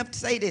people getting up to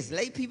say this,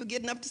 lay people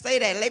getting up to say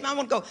that. I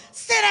want to go,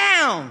 sit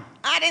down.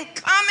 I didn't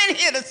come in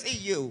here to see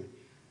you.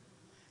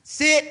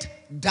 Sit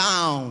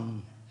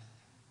down.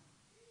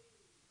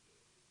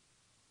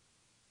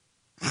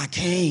 I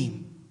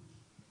came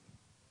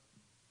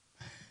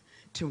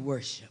to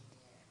worship.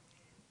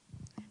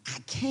 I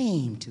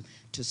came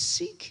to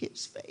seek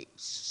his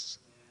face.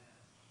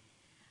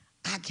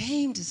 I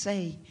came to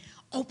say,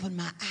 open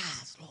my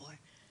eyes, Lord,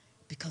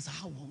 because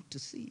I want to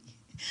see.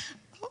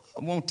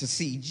 I want to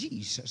see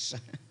Jesus.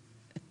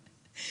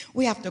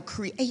 We have to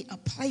create a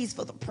place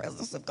for the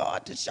presence of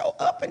God to show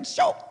up and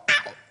show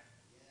out.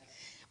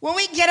 When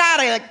we get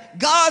out of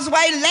God's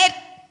way, let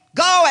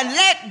go and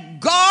let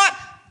God,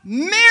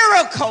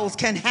 miracles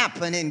can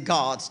happen in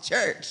God's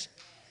church.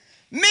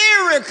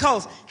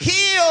 Miracles,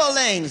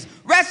 healings,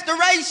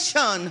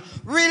 restoration,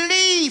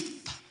 relief.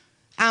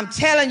 I'm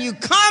telling you,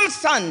 come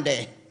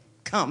Sunday.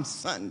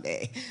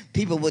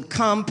 People would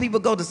come. People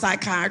go to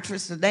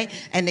psychiatrists today,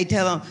 and they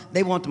tell them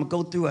they want them to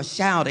go through a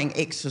shouting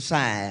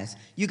exercise.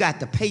 You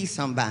got to pay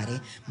somebody.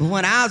 But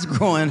when I was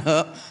growing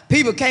up,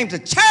 people came to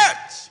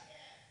church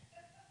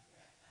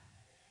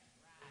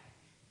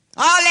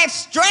that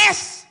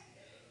stress,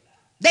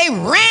 they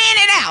ran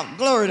it out.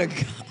 Glory to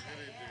God.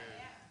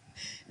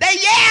 They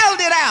yelled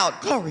it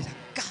out. Glory to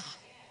God.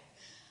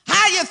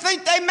 How you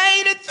think they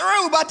made it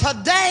through? But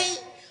today,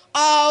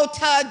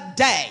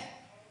 today,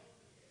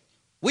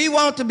 we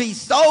want to be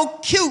so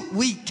cute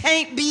we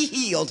can't be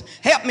healed.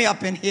 Help me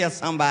up in here,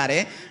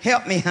 somebody.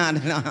 Help me.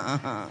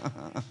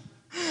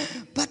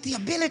 But the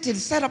ability to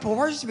set up a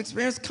worship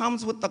experience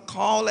comes with the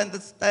call and the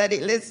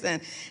study.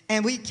 Listen,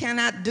 and we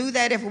cannot do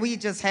that if we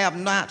just have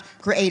not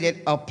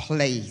created a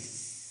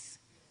place.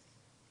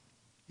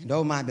 And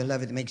oh, my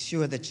beloved, make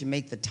sure that you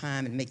make the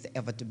time and make the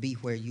effort to be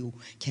where you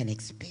can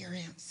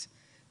experience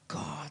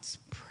God's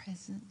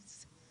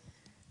presence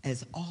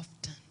as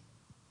often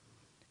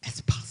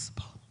as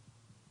possible.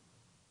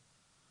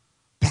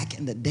 Back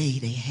in the day,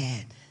 they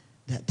had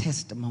the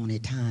testimony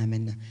time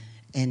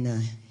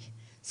and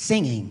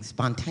singing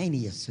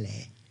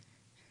spontaneously.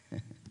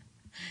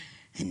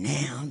 And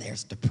now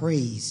there's the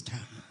praise time.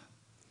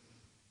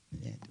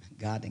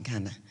 God then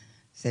kind of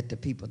set the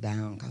people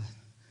down, because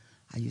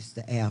I used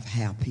to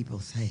have people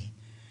say,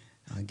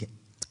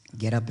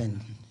 get up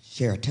and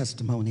share a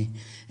testimony,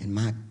 and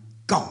my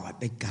God,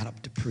 they got up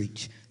to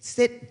preach.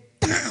 Sit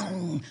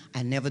down.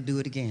 I never do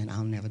it again.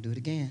 I'll never do it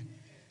again.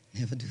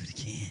 Never do it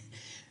again.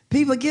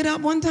 People get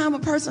up. One time a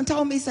person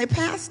told me, say,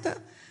 Pastor,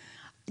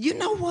 you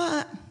know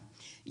what?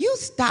 You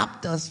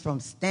stopped us from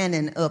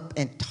standing up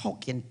and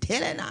talking,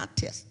 telling our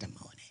testimony.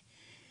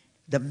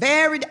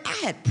 I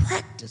had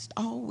practiced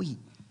all week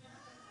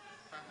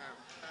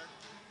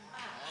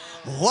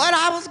what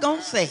I was going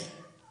to say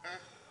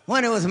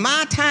when it was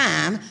my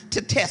time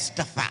to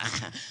testify.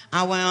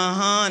 I went,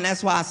 and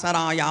that's why I sat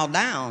all y'all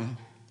down.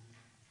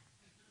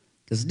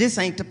 Because this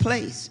ain't the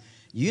place.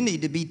 You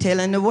need to be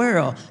telling the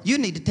world. You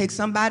need to take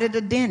somebody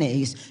to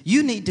Denny's.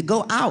 You need to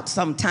go out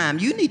sometime.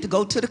 You need to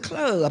go to the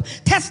club.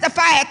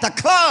 Testify at the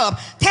club.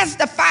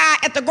 Testify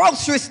at the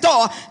grocery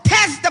store.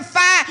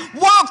 Testify,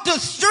 walk the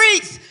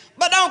streets.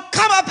 But don't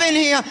come up in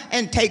here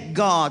and take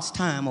God's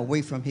time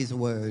away from his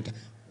word.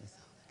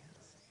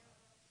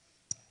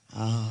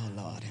 Oh,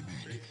 Lord have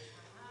mercy.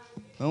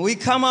 When we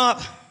come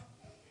up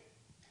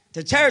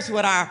to church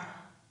with our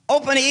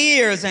open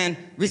ears and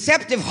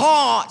receptive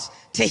hearts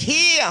to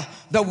hear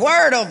the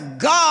word of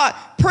God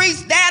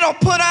preached, that'll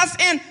put us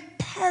in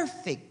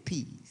perfect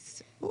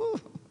peace. Ooh,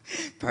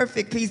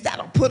 perfect peace.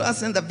 That'll put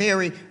us in the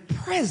very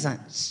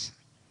presence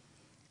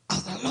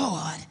of the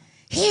Lord.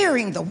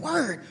 Hearing the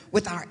word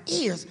with our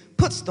ears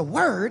puts the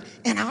word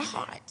in our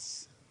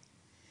hearts.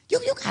 You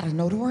got to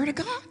know the word of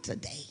God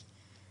today.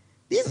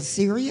 These are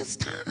serious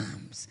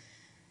times.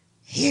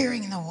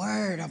 Hearing the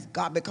word of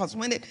God, because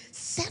when it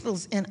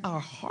settles in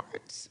our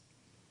hearts,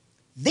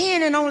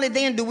 then and only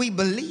then do we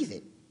believe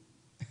it.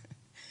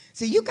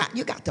 See, you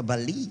got to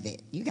believe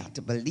it. You got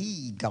to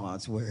believe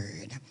God's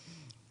word.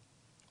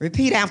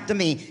 Repeat after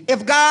me.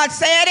 If God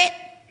said it,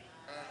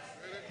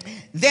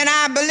 then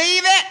I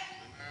believe it.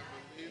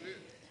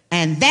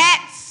 And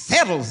that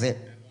settles it.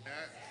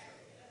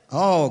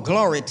 Oh,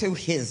 glory to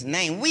his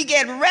name. We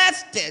get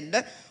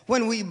rested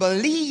when we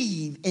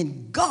believe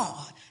in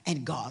God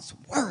and God's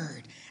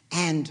word,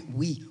 and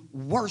we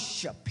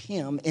worship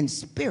him in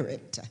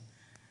spirit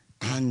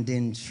and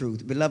in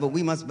truth. Beloved,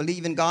 we must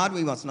believe in God.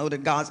 We must know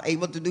that God's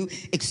able to do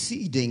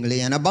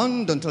exceedingly and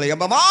abundantly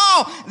above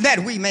all that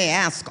we may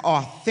ask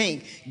or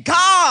think.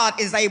 God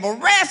is able.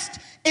 Rest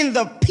in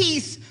the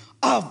peace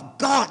of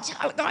God.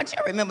 God,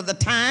 you remember the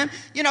time,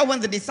 when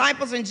the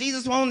disciples and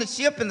Jesus were on the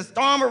ship and the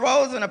storm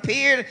arose and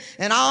appeared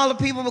and all the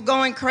people were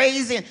going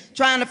crazy and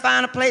trying to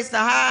find a place to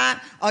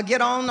hide or get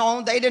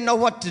on. They didn't know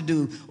what to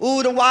do.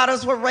 Ooh, the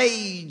waters were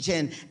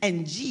raging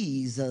and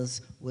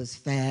Jesus was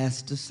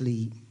fast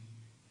asleep.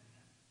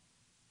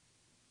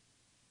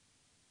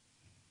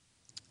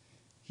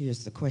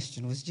 Here's the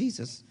question. Was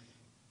Jesus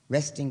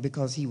resting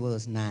because he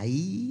was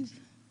naive?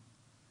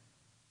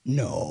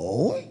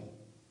 No.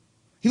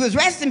 He was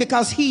resting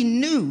because he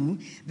knew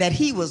that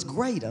he was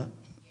greater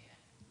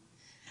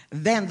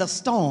than the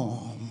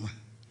storm.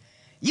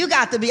 You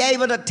got to be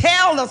able to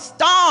tell the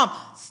storm,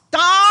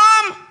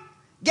 storm,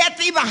 get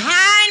thee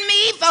behind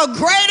me, for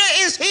greater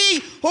is he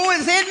who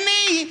is in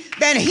me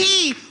than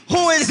he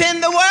who is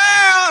in the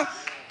world.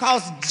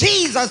 Because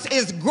Jesus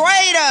is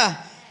greater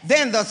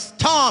than the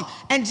storm.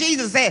 And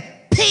Jesus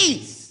said,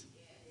 peace,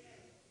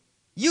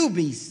 you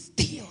be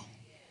still.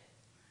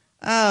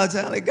 Oh,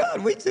 Charlie,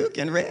 God, we too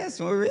can rest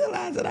when we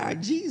realize that our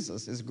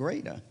Jesus is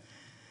greater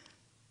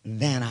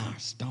than our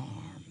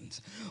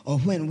storms. Or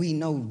when we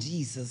know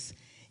Jesus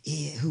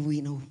is who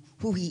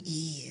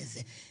he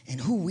is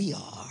and who we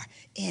are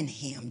in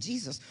him.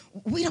 Jesus,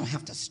 we don't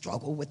have to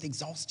struggle with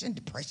exhaustion,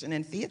 depression,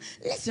 and fear.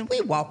 Listen, we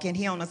walk in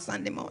here on a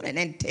Sunday morning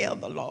and tell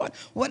the Lord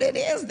what it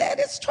is that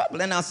is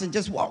troubling us and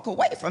just walk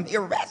away from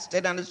here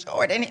rested and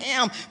assured in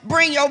him.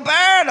 Bring your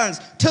burdens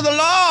to the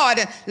Lord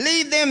and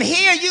leave them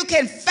here. You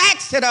can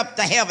fax it up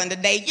to heaven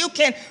today. You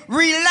can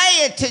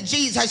relay it to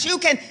Jesus. You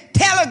can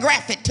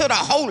telegraph it to the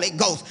Holy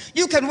Ghost.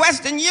 You can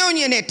Western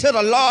Union it to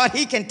the Lord.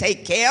 He can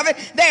take care of it.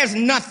 There's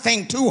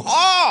nothing too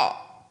hard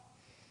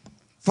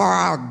for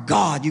our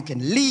God. You can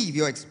leave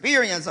your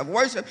experience of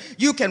worship.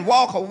 You can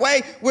walk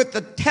away with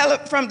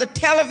from the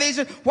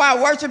television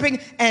while worshiping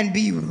and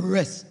be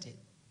rested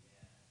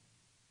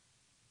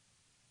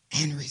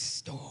and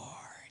restored.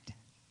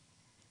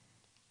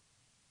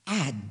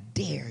 I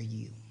dare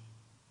you.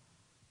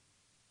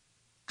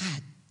 I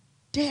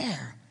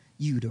dare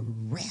you to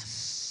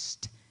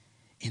rest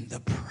in the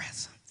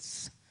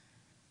presence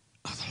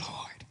of the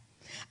Lord.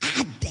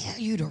 I dare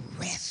you to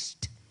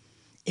rest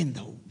in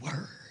the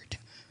word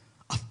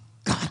of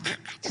God.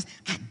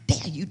 I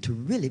dare you to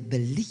really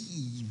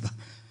believe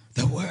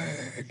the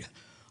word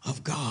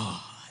of God.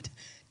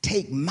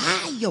 Take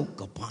my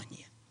yoke upon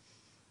you.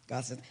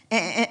 God says,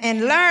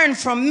 and learn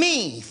from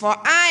me, for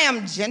I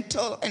am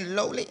gentle and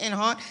lowly in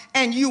heart,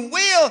 and you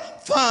will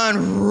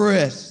find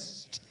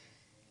rest.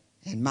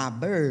 And my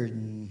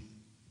burden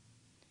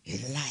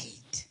is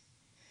light.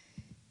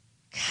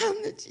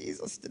 Come to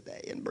Jesus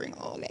today and bring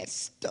all that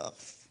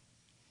stuff,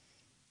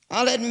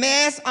 all that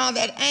mess, all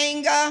that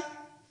anger,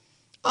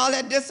 all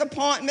that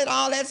disappointment,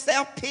 all that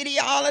self-pity,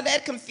 all of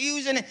that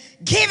confusion, and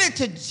give it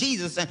to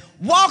Jesus and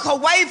walk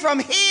away from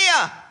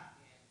here.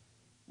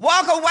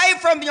 Walk away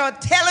from your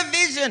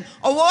television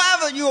or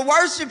whatever you're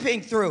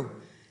worshiping through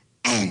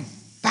and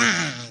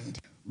find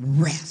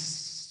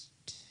rest.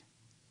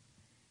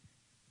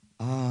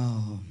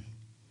 Oh,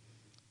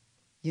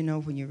 you know,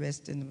 when you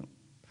rest in the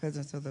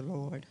presence of the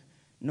Lord,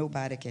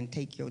 nobody can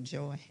take your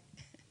joy.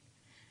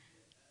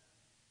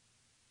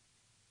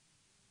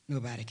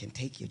 Nobody can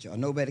take your joy.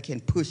 Nobody can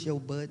push your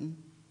button.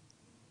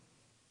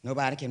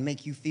 Nobody can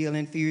make you feel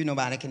inferior.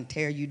 Nobody can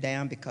tear you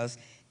down, because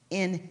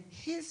in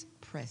his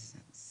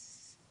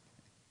presence,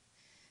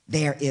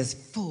 there is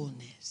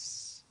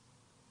fullness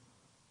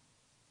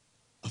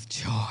of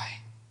joy.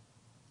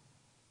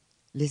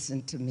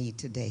 Listen to me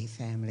today,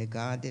 family.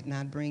 God did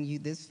not bring you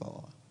this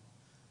far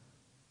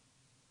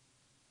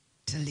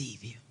to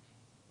leave you.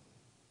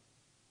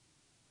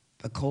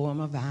 The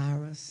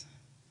coronavirus,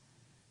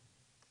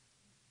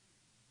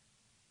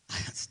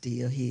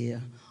 still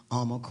here.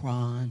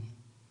 Omicron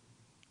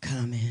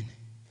coming.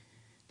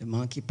 The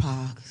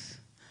monkeypox.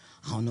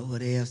 I don't know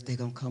what else they're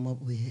going to come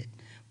up with.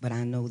 But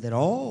I know that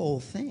all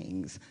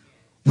things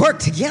work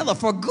together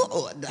for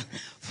good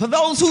for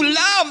those who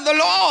love the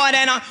Lord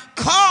and are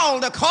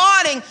called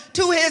according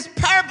to his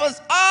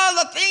purpose. All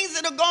the things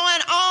that are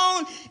going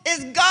on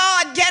is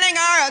God getting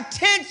our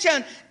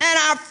attention and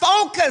our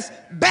focus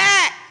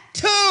back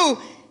to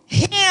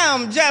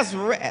him. Just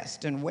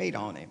rest and wait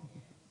on him.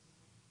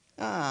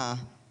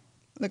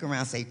 Look around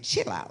and say,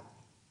 chill out.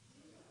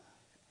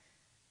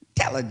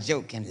 Tell a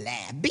joke and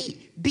laugh.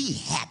 Be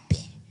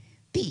happy.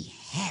 Be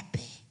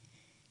happy.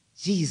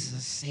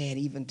 Jesus said,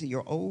 even to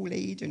your old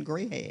age and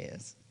gray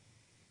hairs,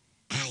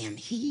 I am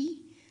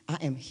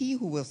he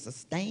who will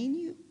sustain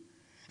you.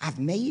 I've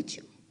made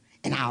you,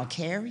 and I'll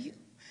carry you.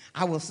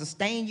 I will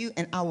sustain you,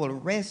 and I will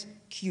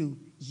rescue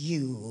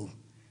you.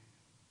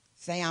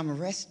 Say, I'm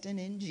resting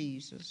in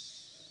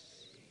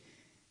Jesus.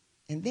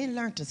 And then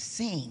learn to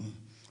sing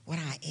what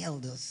our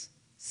elders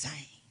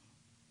sang.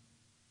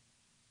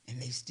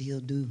 And they still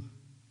do.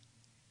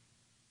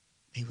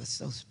 They were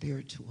so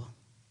spiritual.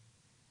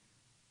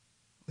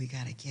 We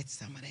got to get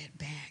some of that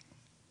back.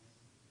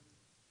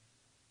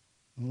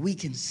 We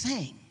can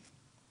sing.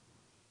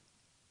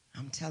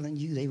 I'm telling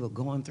you, they were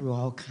going through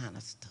all kind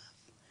of stuff.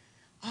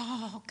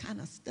 All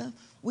kind of stuff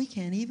we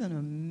can't even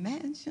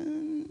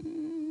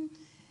imagine.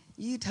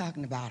 You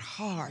talking about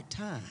hard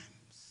times.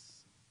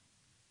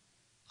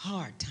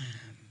 Hard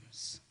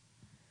times.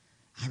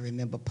 I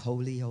remember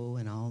polio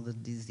and all the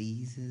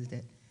diseases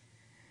that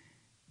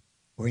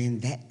were in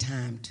that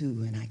time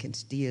too, and I can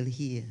still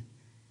hear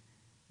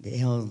the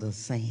elders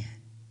saying,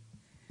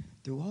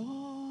 through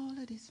all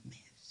of this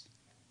mess,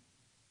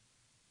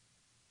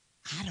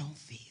 I don't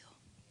feel.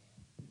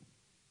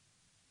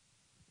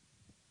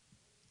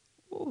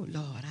 Oh,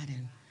 Lord, I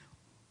done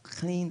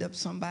cleaned up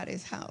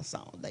somebody's house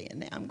all day,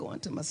 and now I'm going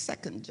to my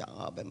second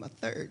job and my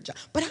third job.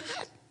 But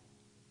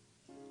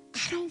I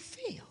don't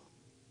feel.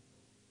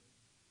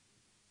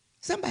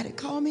 Somebody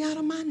called me out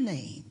of my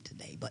name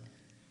today, but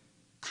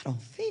I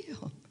don't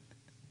feel.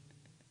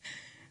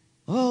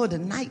 Oh, the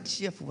night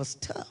shift was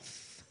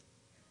tough,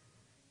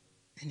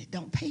 and it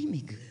don't pay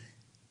me good.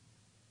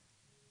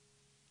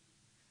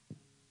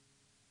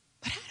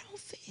 But I don't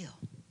feel.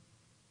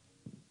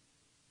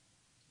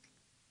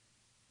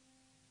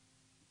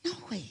 No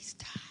ways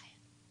tired.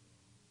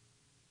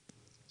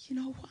 You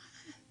know why?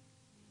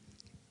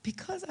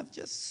 Because I've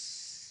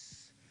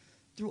just,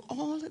 through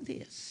all of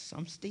this,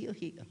 I'm still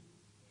here.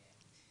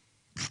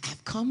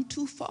 I've come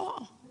too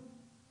far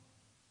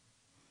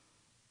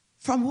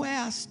from where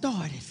I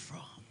started from.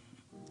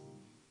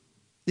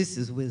 This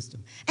is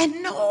wisdom.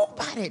 And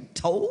nobody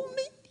told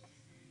me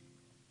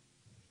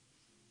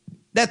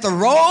that the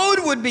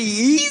road would be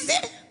easy.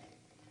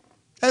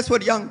 That's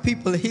what young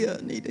people here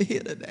need to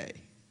hear today.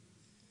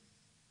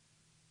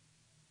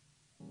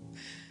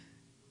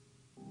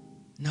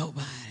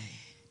 Nobody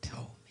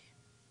told me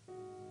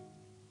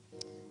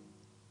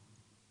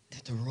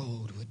that the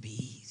road would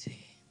be easy.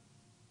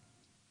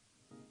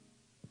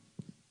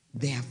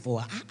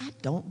 Therefore, I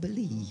don't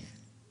believe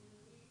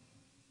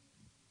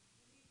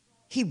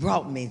he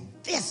brought me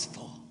this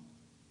far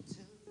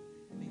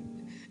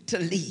to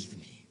leave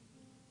me.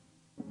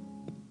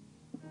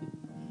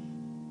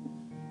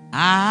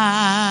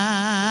 I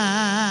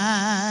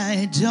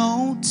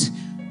don't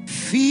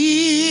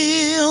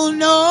feel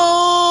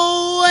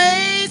no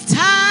ways tired.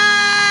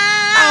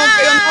 I don't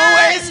feel no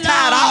ways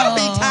tired. I ought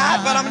to be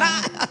tired, but I'm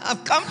not.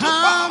 I've come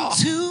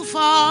too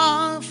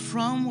far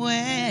from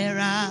where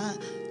I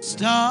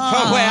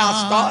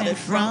started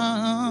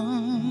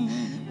from.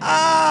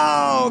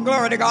 Oh,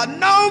 glory to God.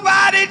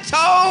 Nobody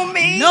told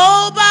me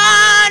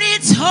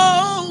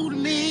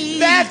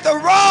that the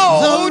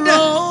road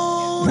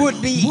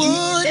would be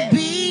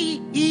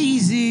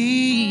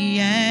easy.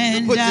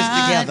 And put this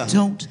together.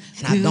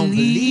 I don't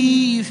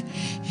believe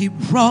he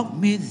brought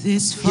me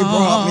this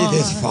far.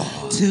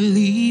 To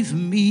leave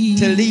me.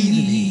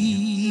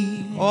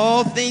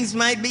 All things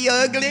might be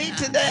ugly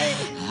today.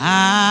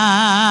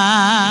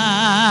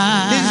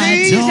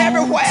 Disease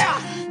everywhere.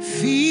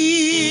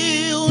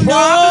 Feel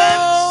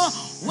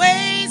problems, no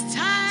ways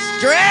tired,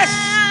 stress,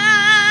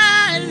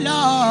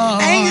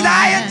 Lord,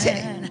 anxiety,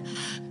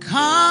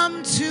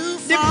 come too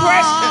far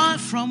depression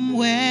from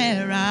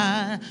where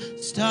I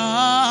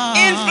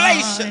started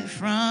inflation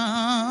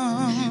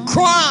from,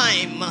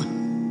 crime.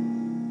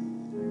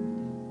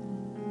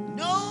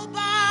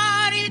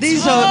 Nobody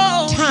These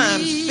are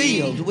times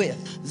filled with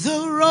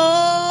the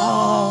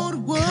road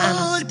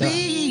would be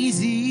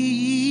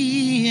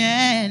easy,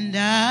 and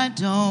I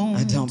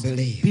don't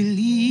believe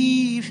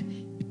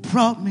it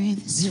brought me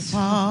this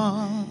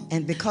far.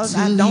 And because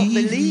I don't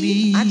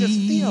believe, I just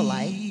feel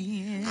like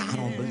I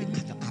don't believe.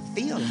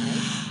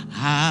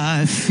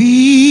 I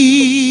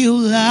feel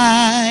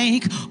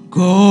like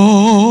going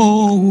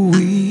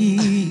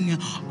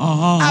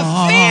on. I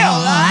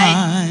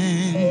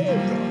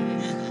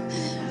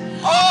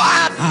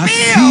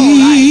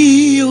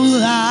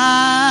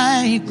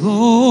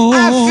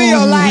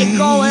feel like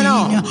going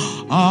on.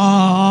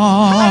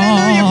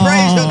 Hallelujah,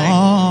 praise your name.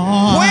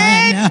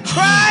 When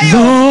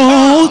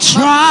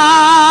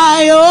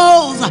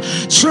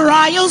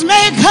trials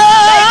may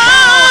come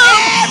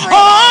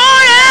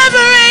on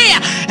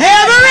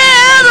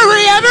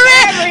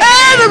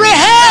every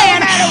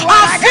hand,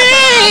 I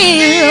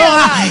feel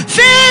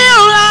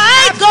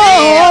like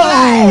going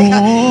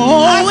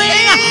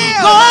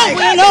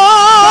on.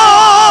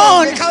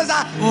 Because I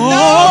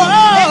know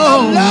that the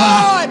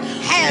Lord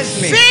has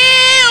me.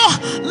 Feel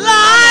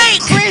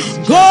like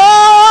going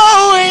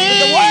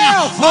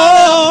on.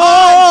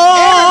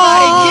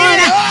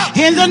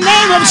 In the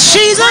name of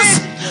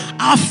Jesus,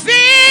 I feel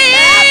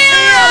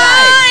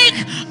like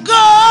going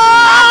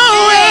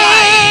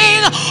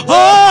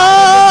on.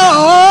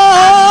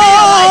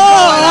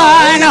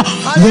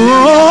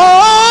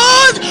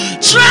 Lord,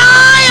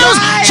 trials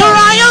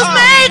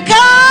may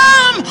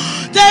come.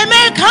 They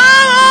may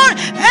come on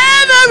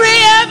every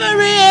hand.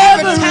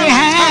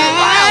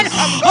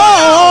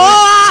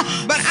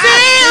 But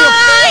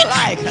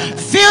I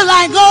feel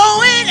like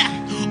going.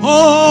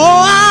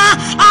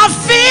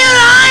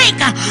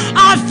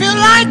 I feel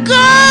like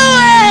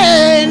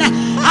going.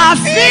 I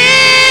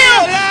feel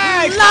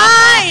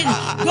like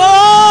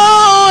going.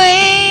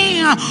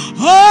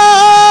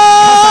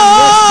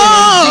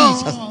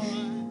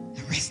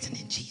 I'm resting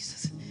in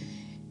Jesus.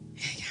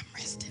 I'm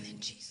resting in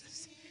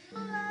Jesus.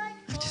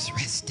 I'm just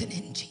resting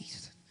in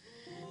Jesus.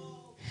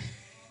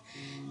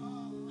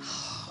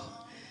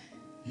 Oh,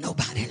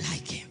 nobody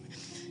like him.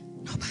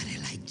 Nobody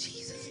like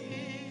Jesus.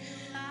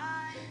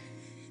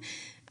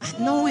 I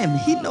know him.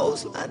 He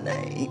knows my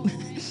name.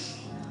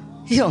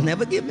 He'll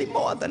never give me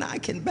more than I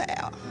can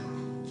bear.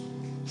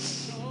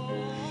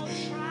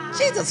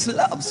 Jesus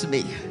loves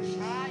me.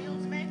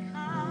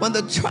 When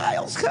the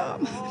trials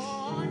come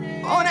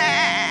on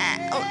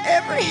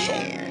every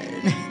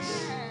hand,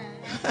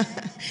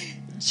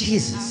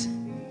 Jesus,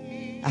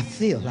 I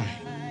feel like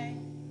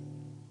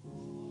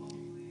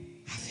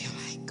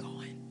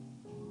going.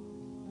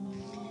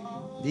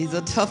 These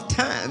are tough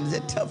times.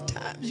 They're tough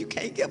times. You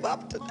can't give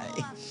up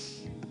today.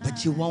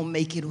 But you won't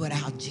make it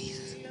without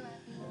Jesus.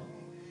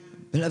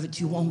 Beloved,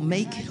 you won't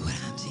make it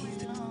without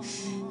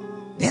Jesus.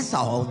 That's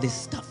all this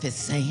stuff is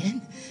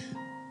saying.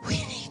 We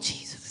need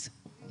Jesus.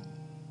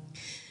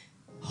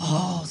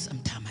 Oh,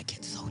 sometimes I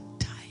get so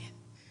tired.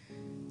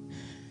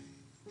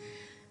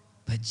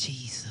 But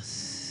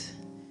Jesus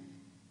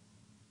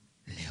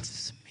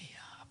lifts me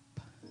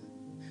up.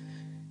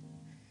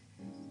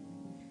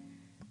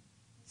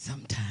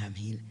 Sometimes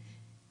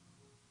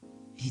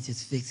he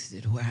just fixes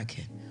it where I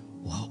can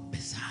walk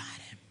beside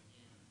him.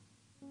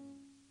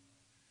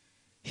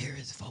 Hear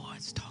his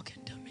voice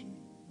talking to me.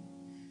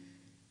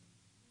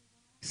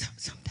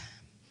 Sometimes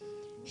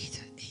he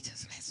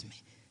just lets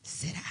me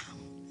sit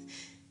down,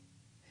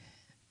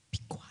 be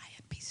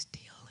quiet, be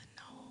still, and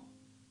know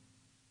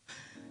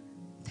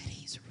that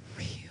he's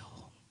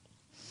real.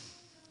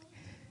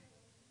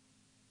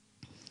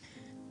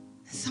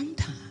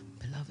 Sometimes,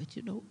 beloved,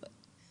 you know what?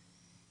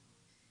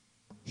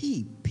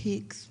 He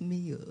picks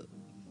me up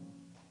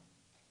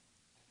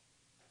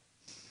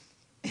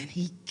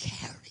he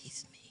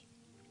carries me.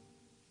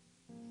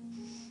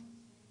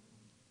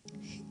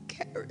 He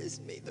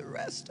carries me the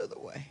rest of the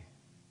way.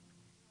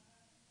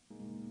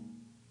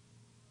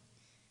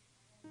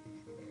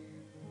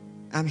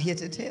 I'm here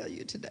to tell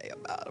you today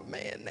about a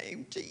man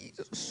named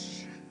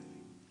Jesus.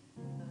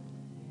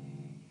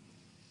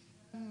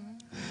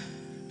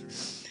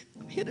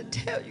 I'm here to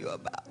tell you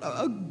about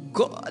a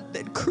God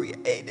that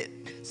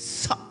created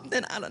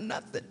something out of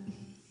nothing.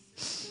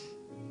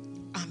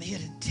 I'm here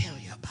to tell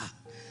you about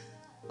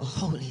a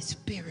Holy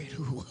Spirit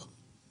who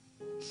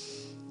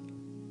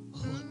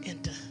will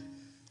enter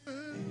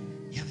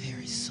your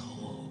very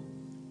soul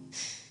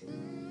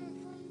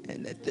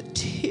and let the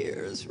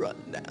tears run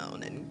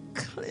down and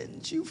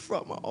cleanse you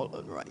from all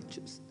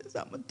unrighteousness.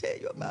 I'm going to tell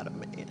you about a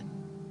man.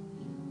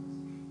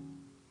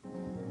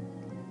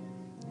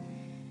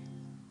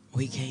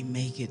 We can't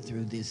make it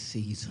through this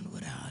season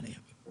without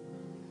him.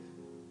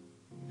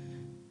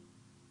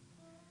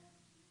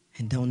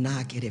 And don't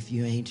knock it if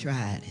you ain't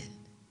tried it.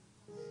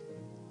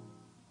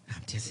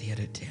 I'm just here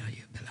to tell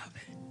you,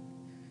 beloved,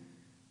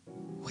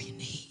 we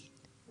need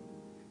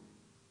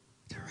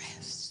to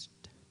rest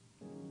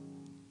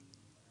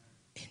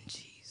in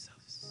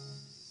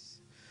Jesus.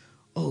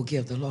 Oh,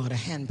 give the Lord a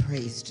hand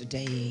praise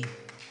today.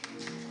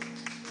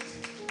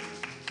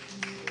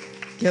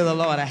 Give the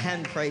Lord a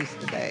hand praise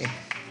today.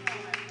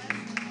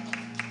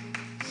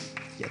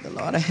 Give the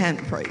Lord a hand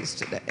praise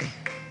today.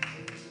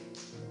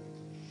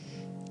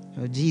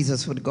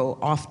 Jesus would go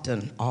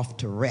often off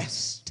to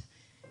rest.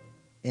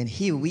 And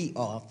here we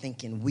are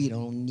thinking we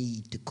don't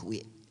need to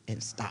quit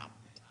and stop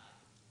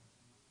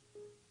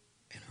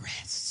and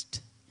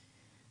rest.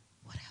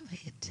 Whatever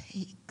it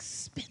takes,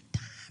 spend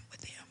time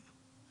with him.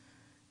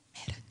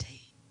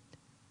 Meditate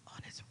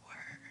on his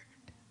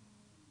word.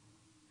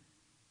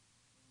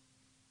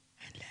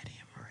 And let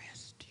him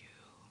rest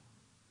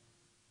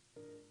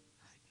you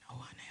like no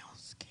one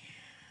else can.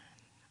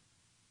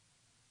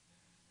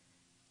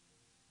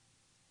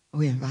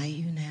 We invite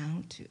you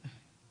now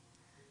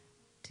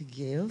to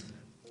give.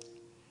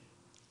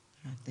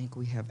 I think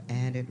we have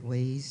added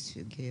ways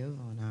to give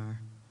on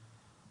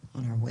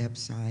our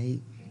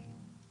website.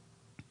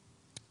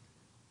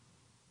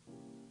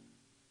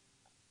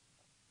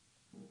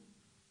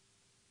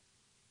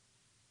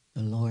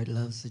 The Lord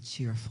loves a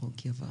cheerful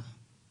giver.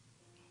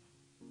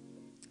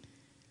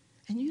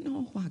 And you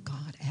know why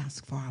God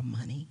asks for our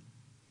money?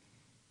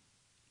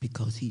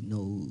 Because he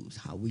knows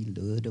how we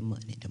love the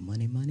money. The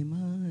money, money,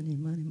 money,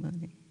 money,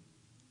 money.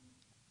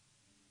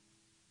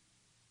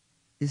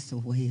 It's a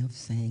way of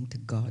saying to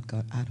God,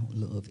 God, I don't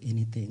love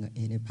anything or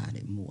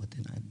anybody more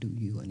than I do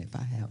you. And if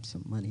I have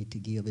some money to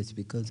give, it's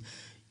because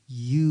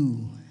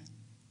you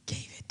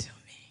gave it to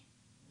me.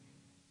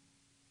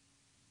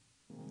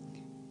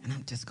 And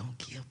I'm just going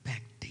to give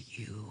back to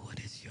you what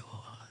is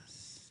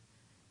yours.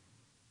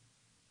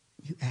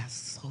 You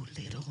ask so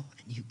little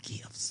and you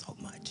give so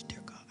much, dear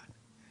God.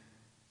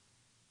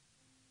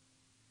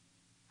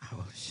 I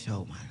will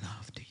show my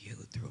love to you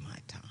through my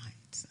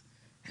tithes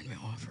and my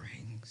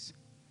offerings.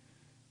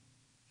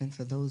 And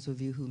for those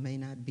of you who may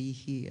not be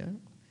here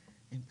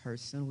in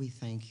person, we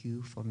thank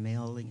you for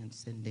mailing and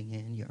sending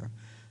in your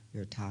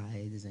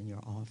tithes and your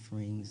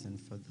offerings. And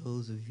for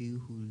those of you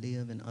who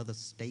live in other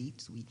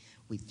states, we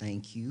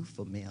thank you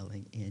for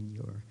mailing in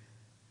your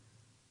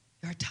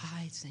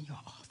tithes and your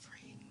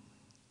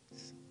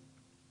offerings.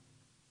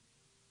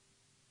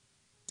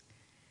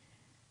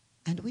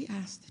 And we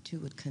ask that you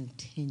would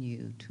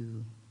continue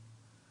to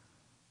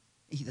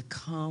either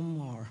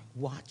come or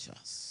watch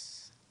us,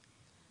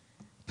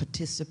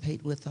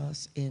 participate with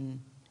us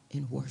in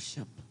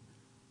worship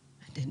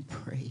and in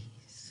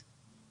praise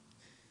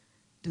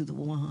to the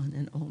one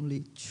and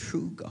only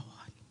true God,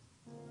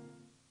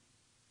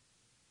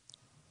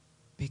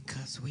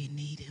 because we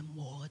need him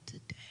more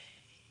today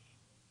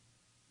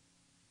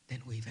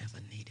than we've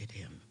ever needed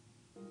him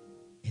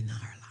in our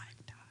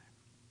lifetime.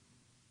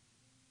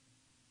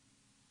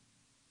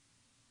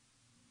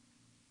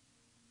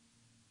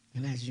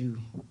 And as you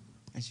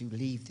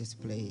leave this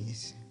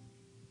place,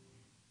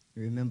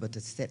 remember to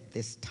set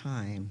this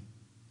time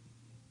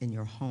in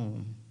your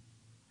home.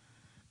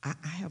 I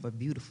have a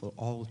beautiful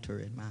altar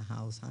in my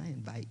house. I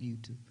invite you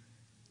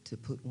to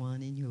put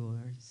one in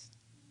yours.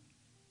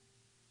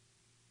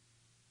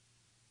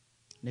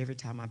 And every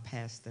time I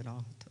pass that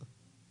altar,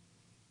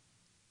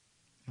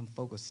 I'm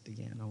focused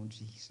again on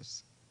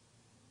Jesus.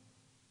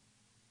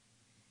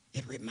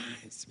 It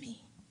reminds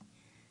me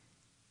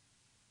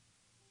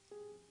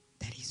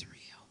that he's real.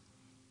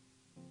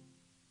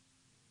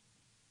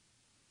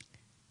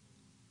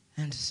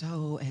 And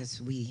so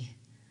as we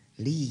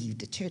leave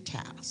the church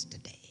house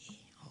today,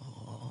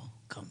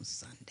 come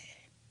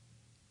Sunday,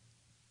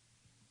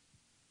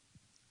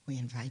 we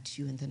invite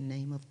you in the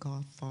name of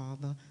God,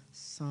 Father,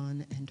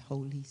 Son, and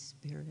Holy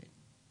Spirit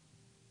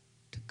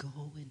to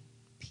go in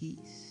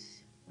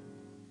peace,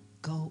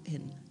 go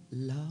in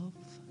love,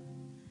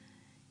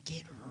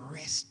 get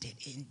rested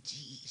in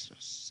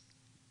Jesus.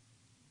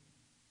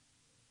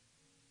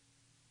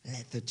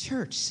 Let the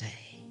church say,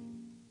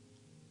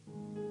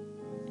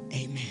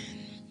 amen.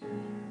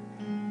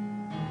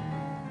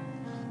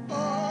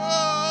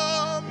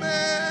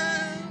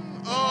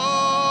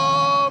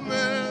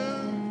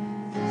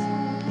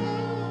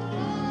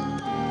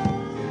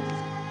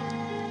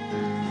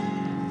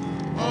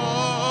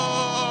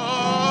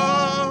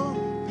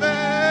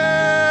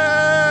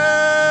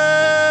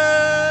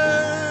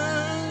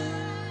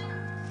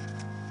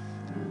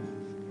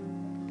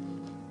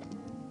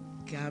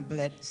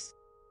 Yes.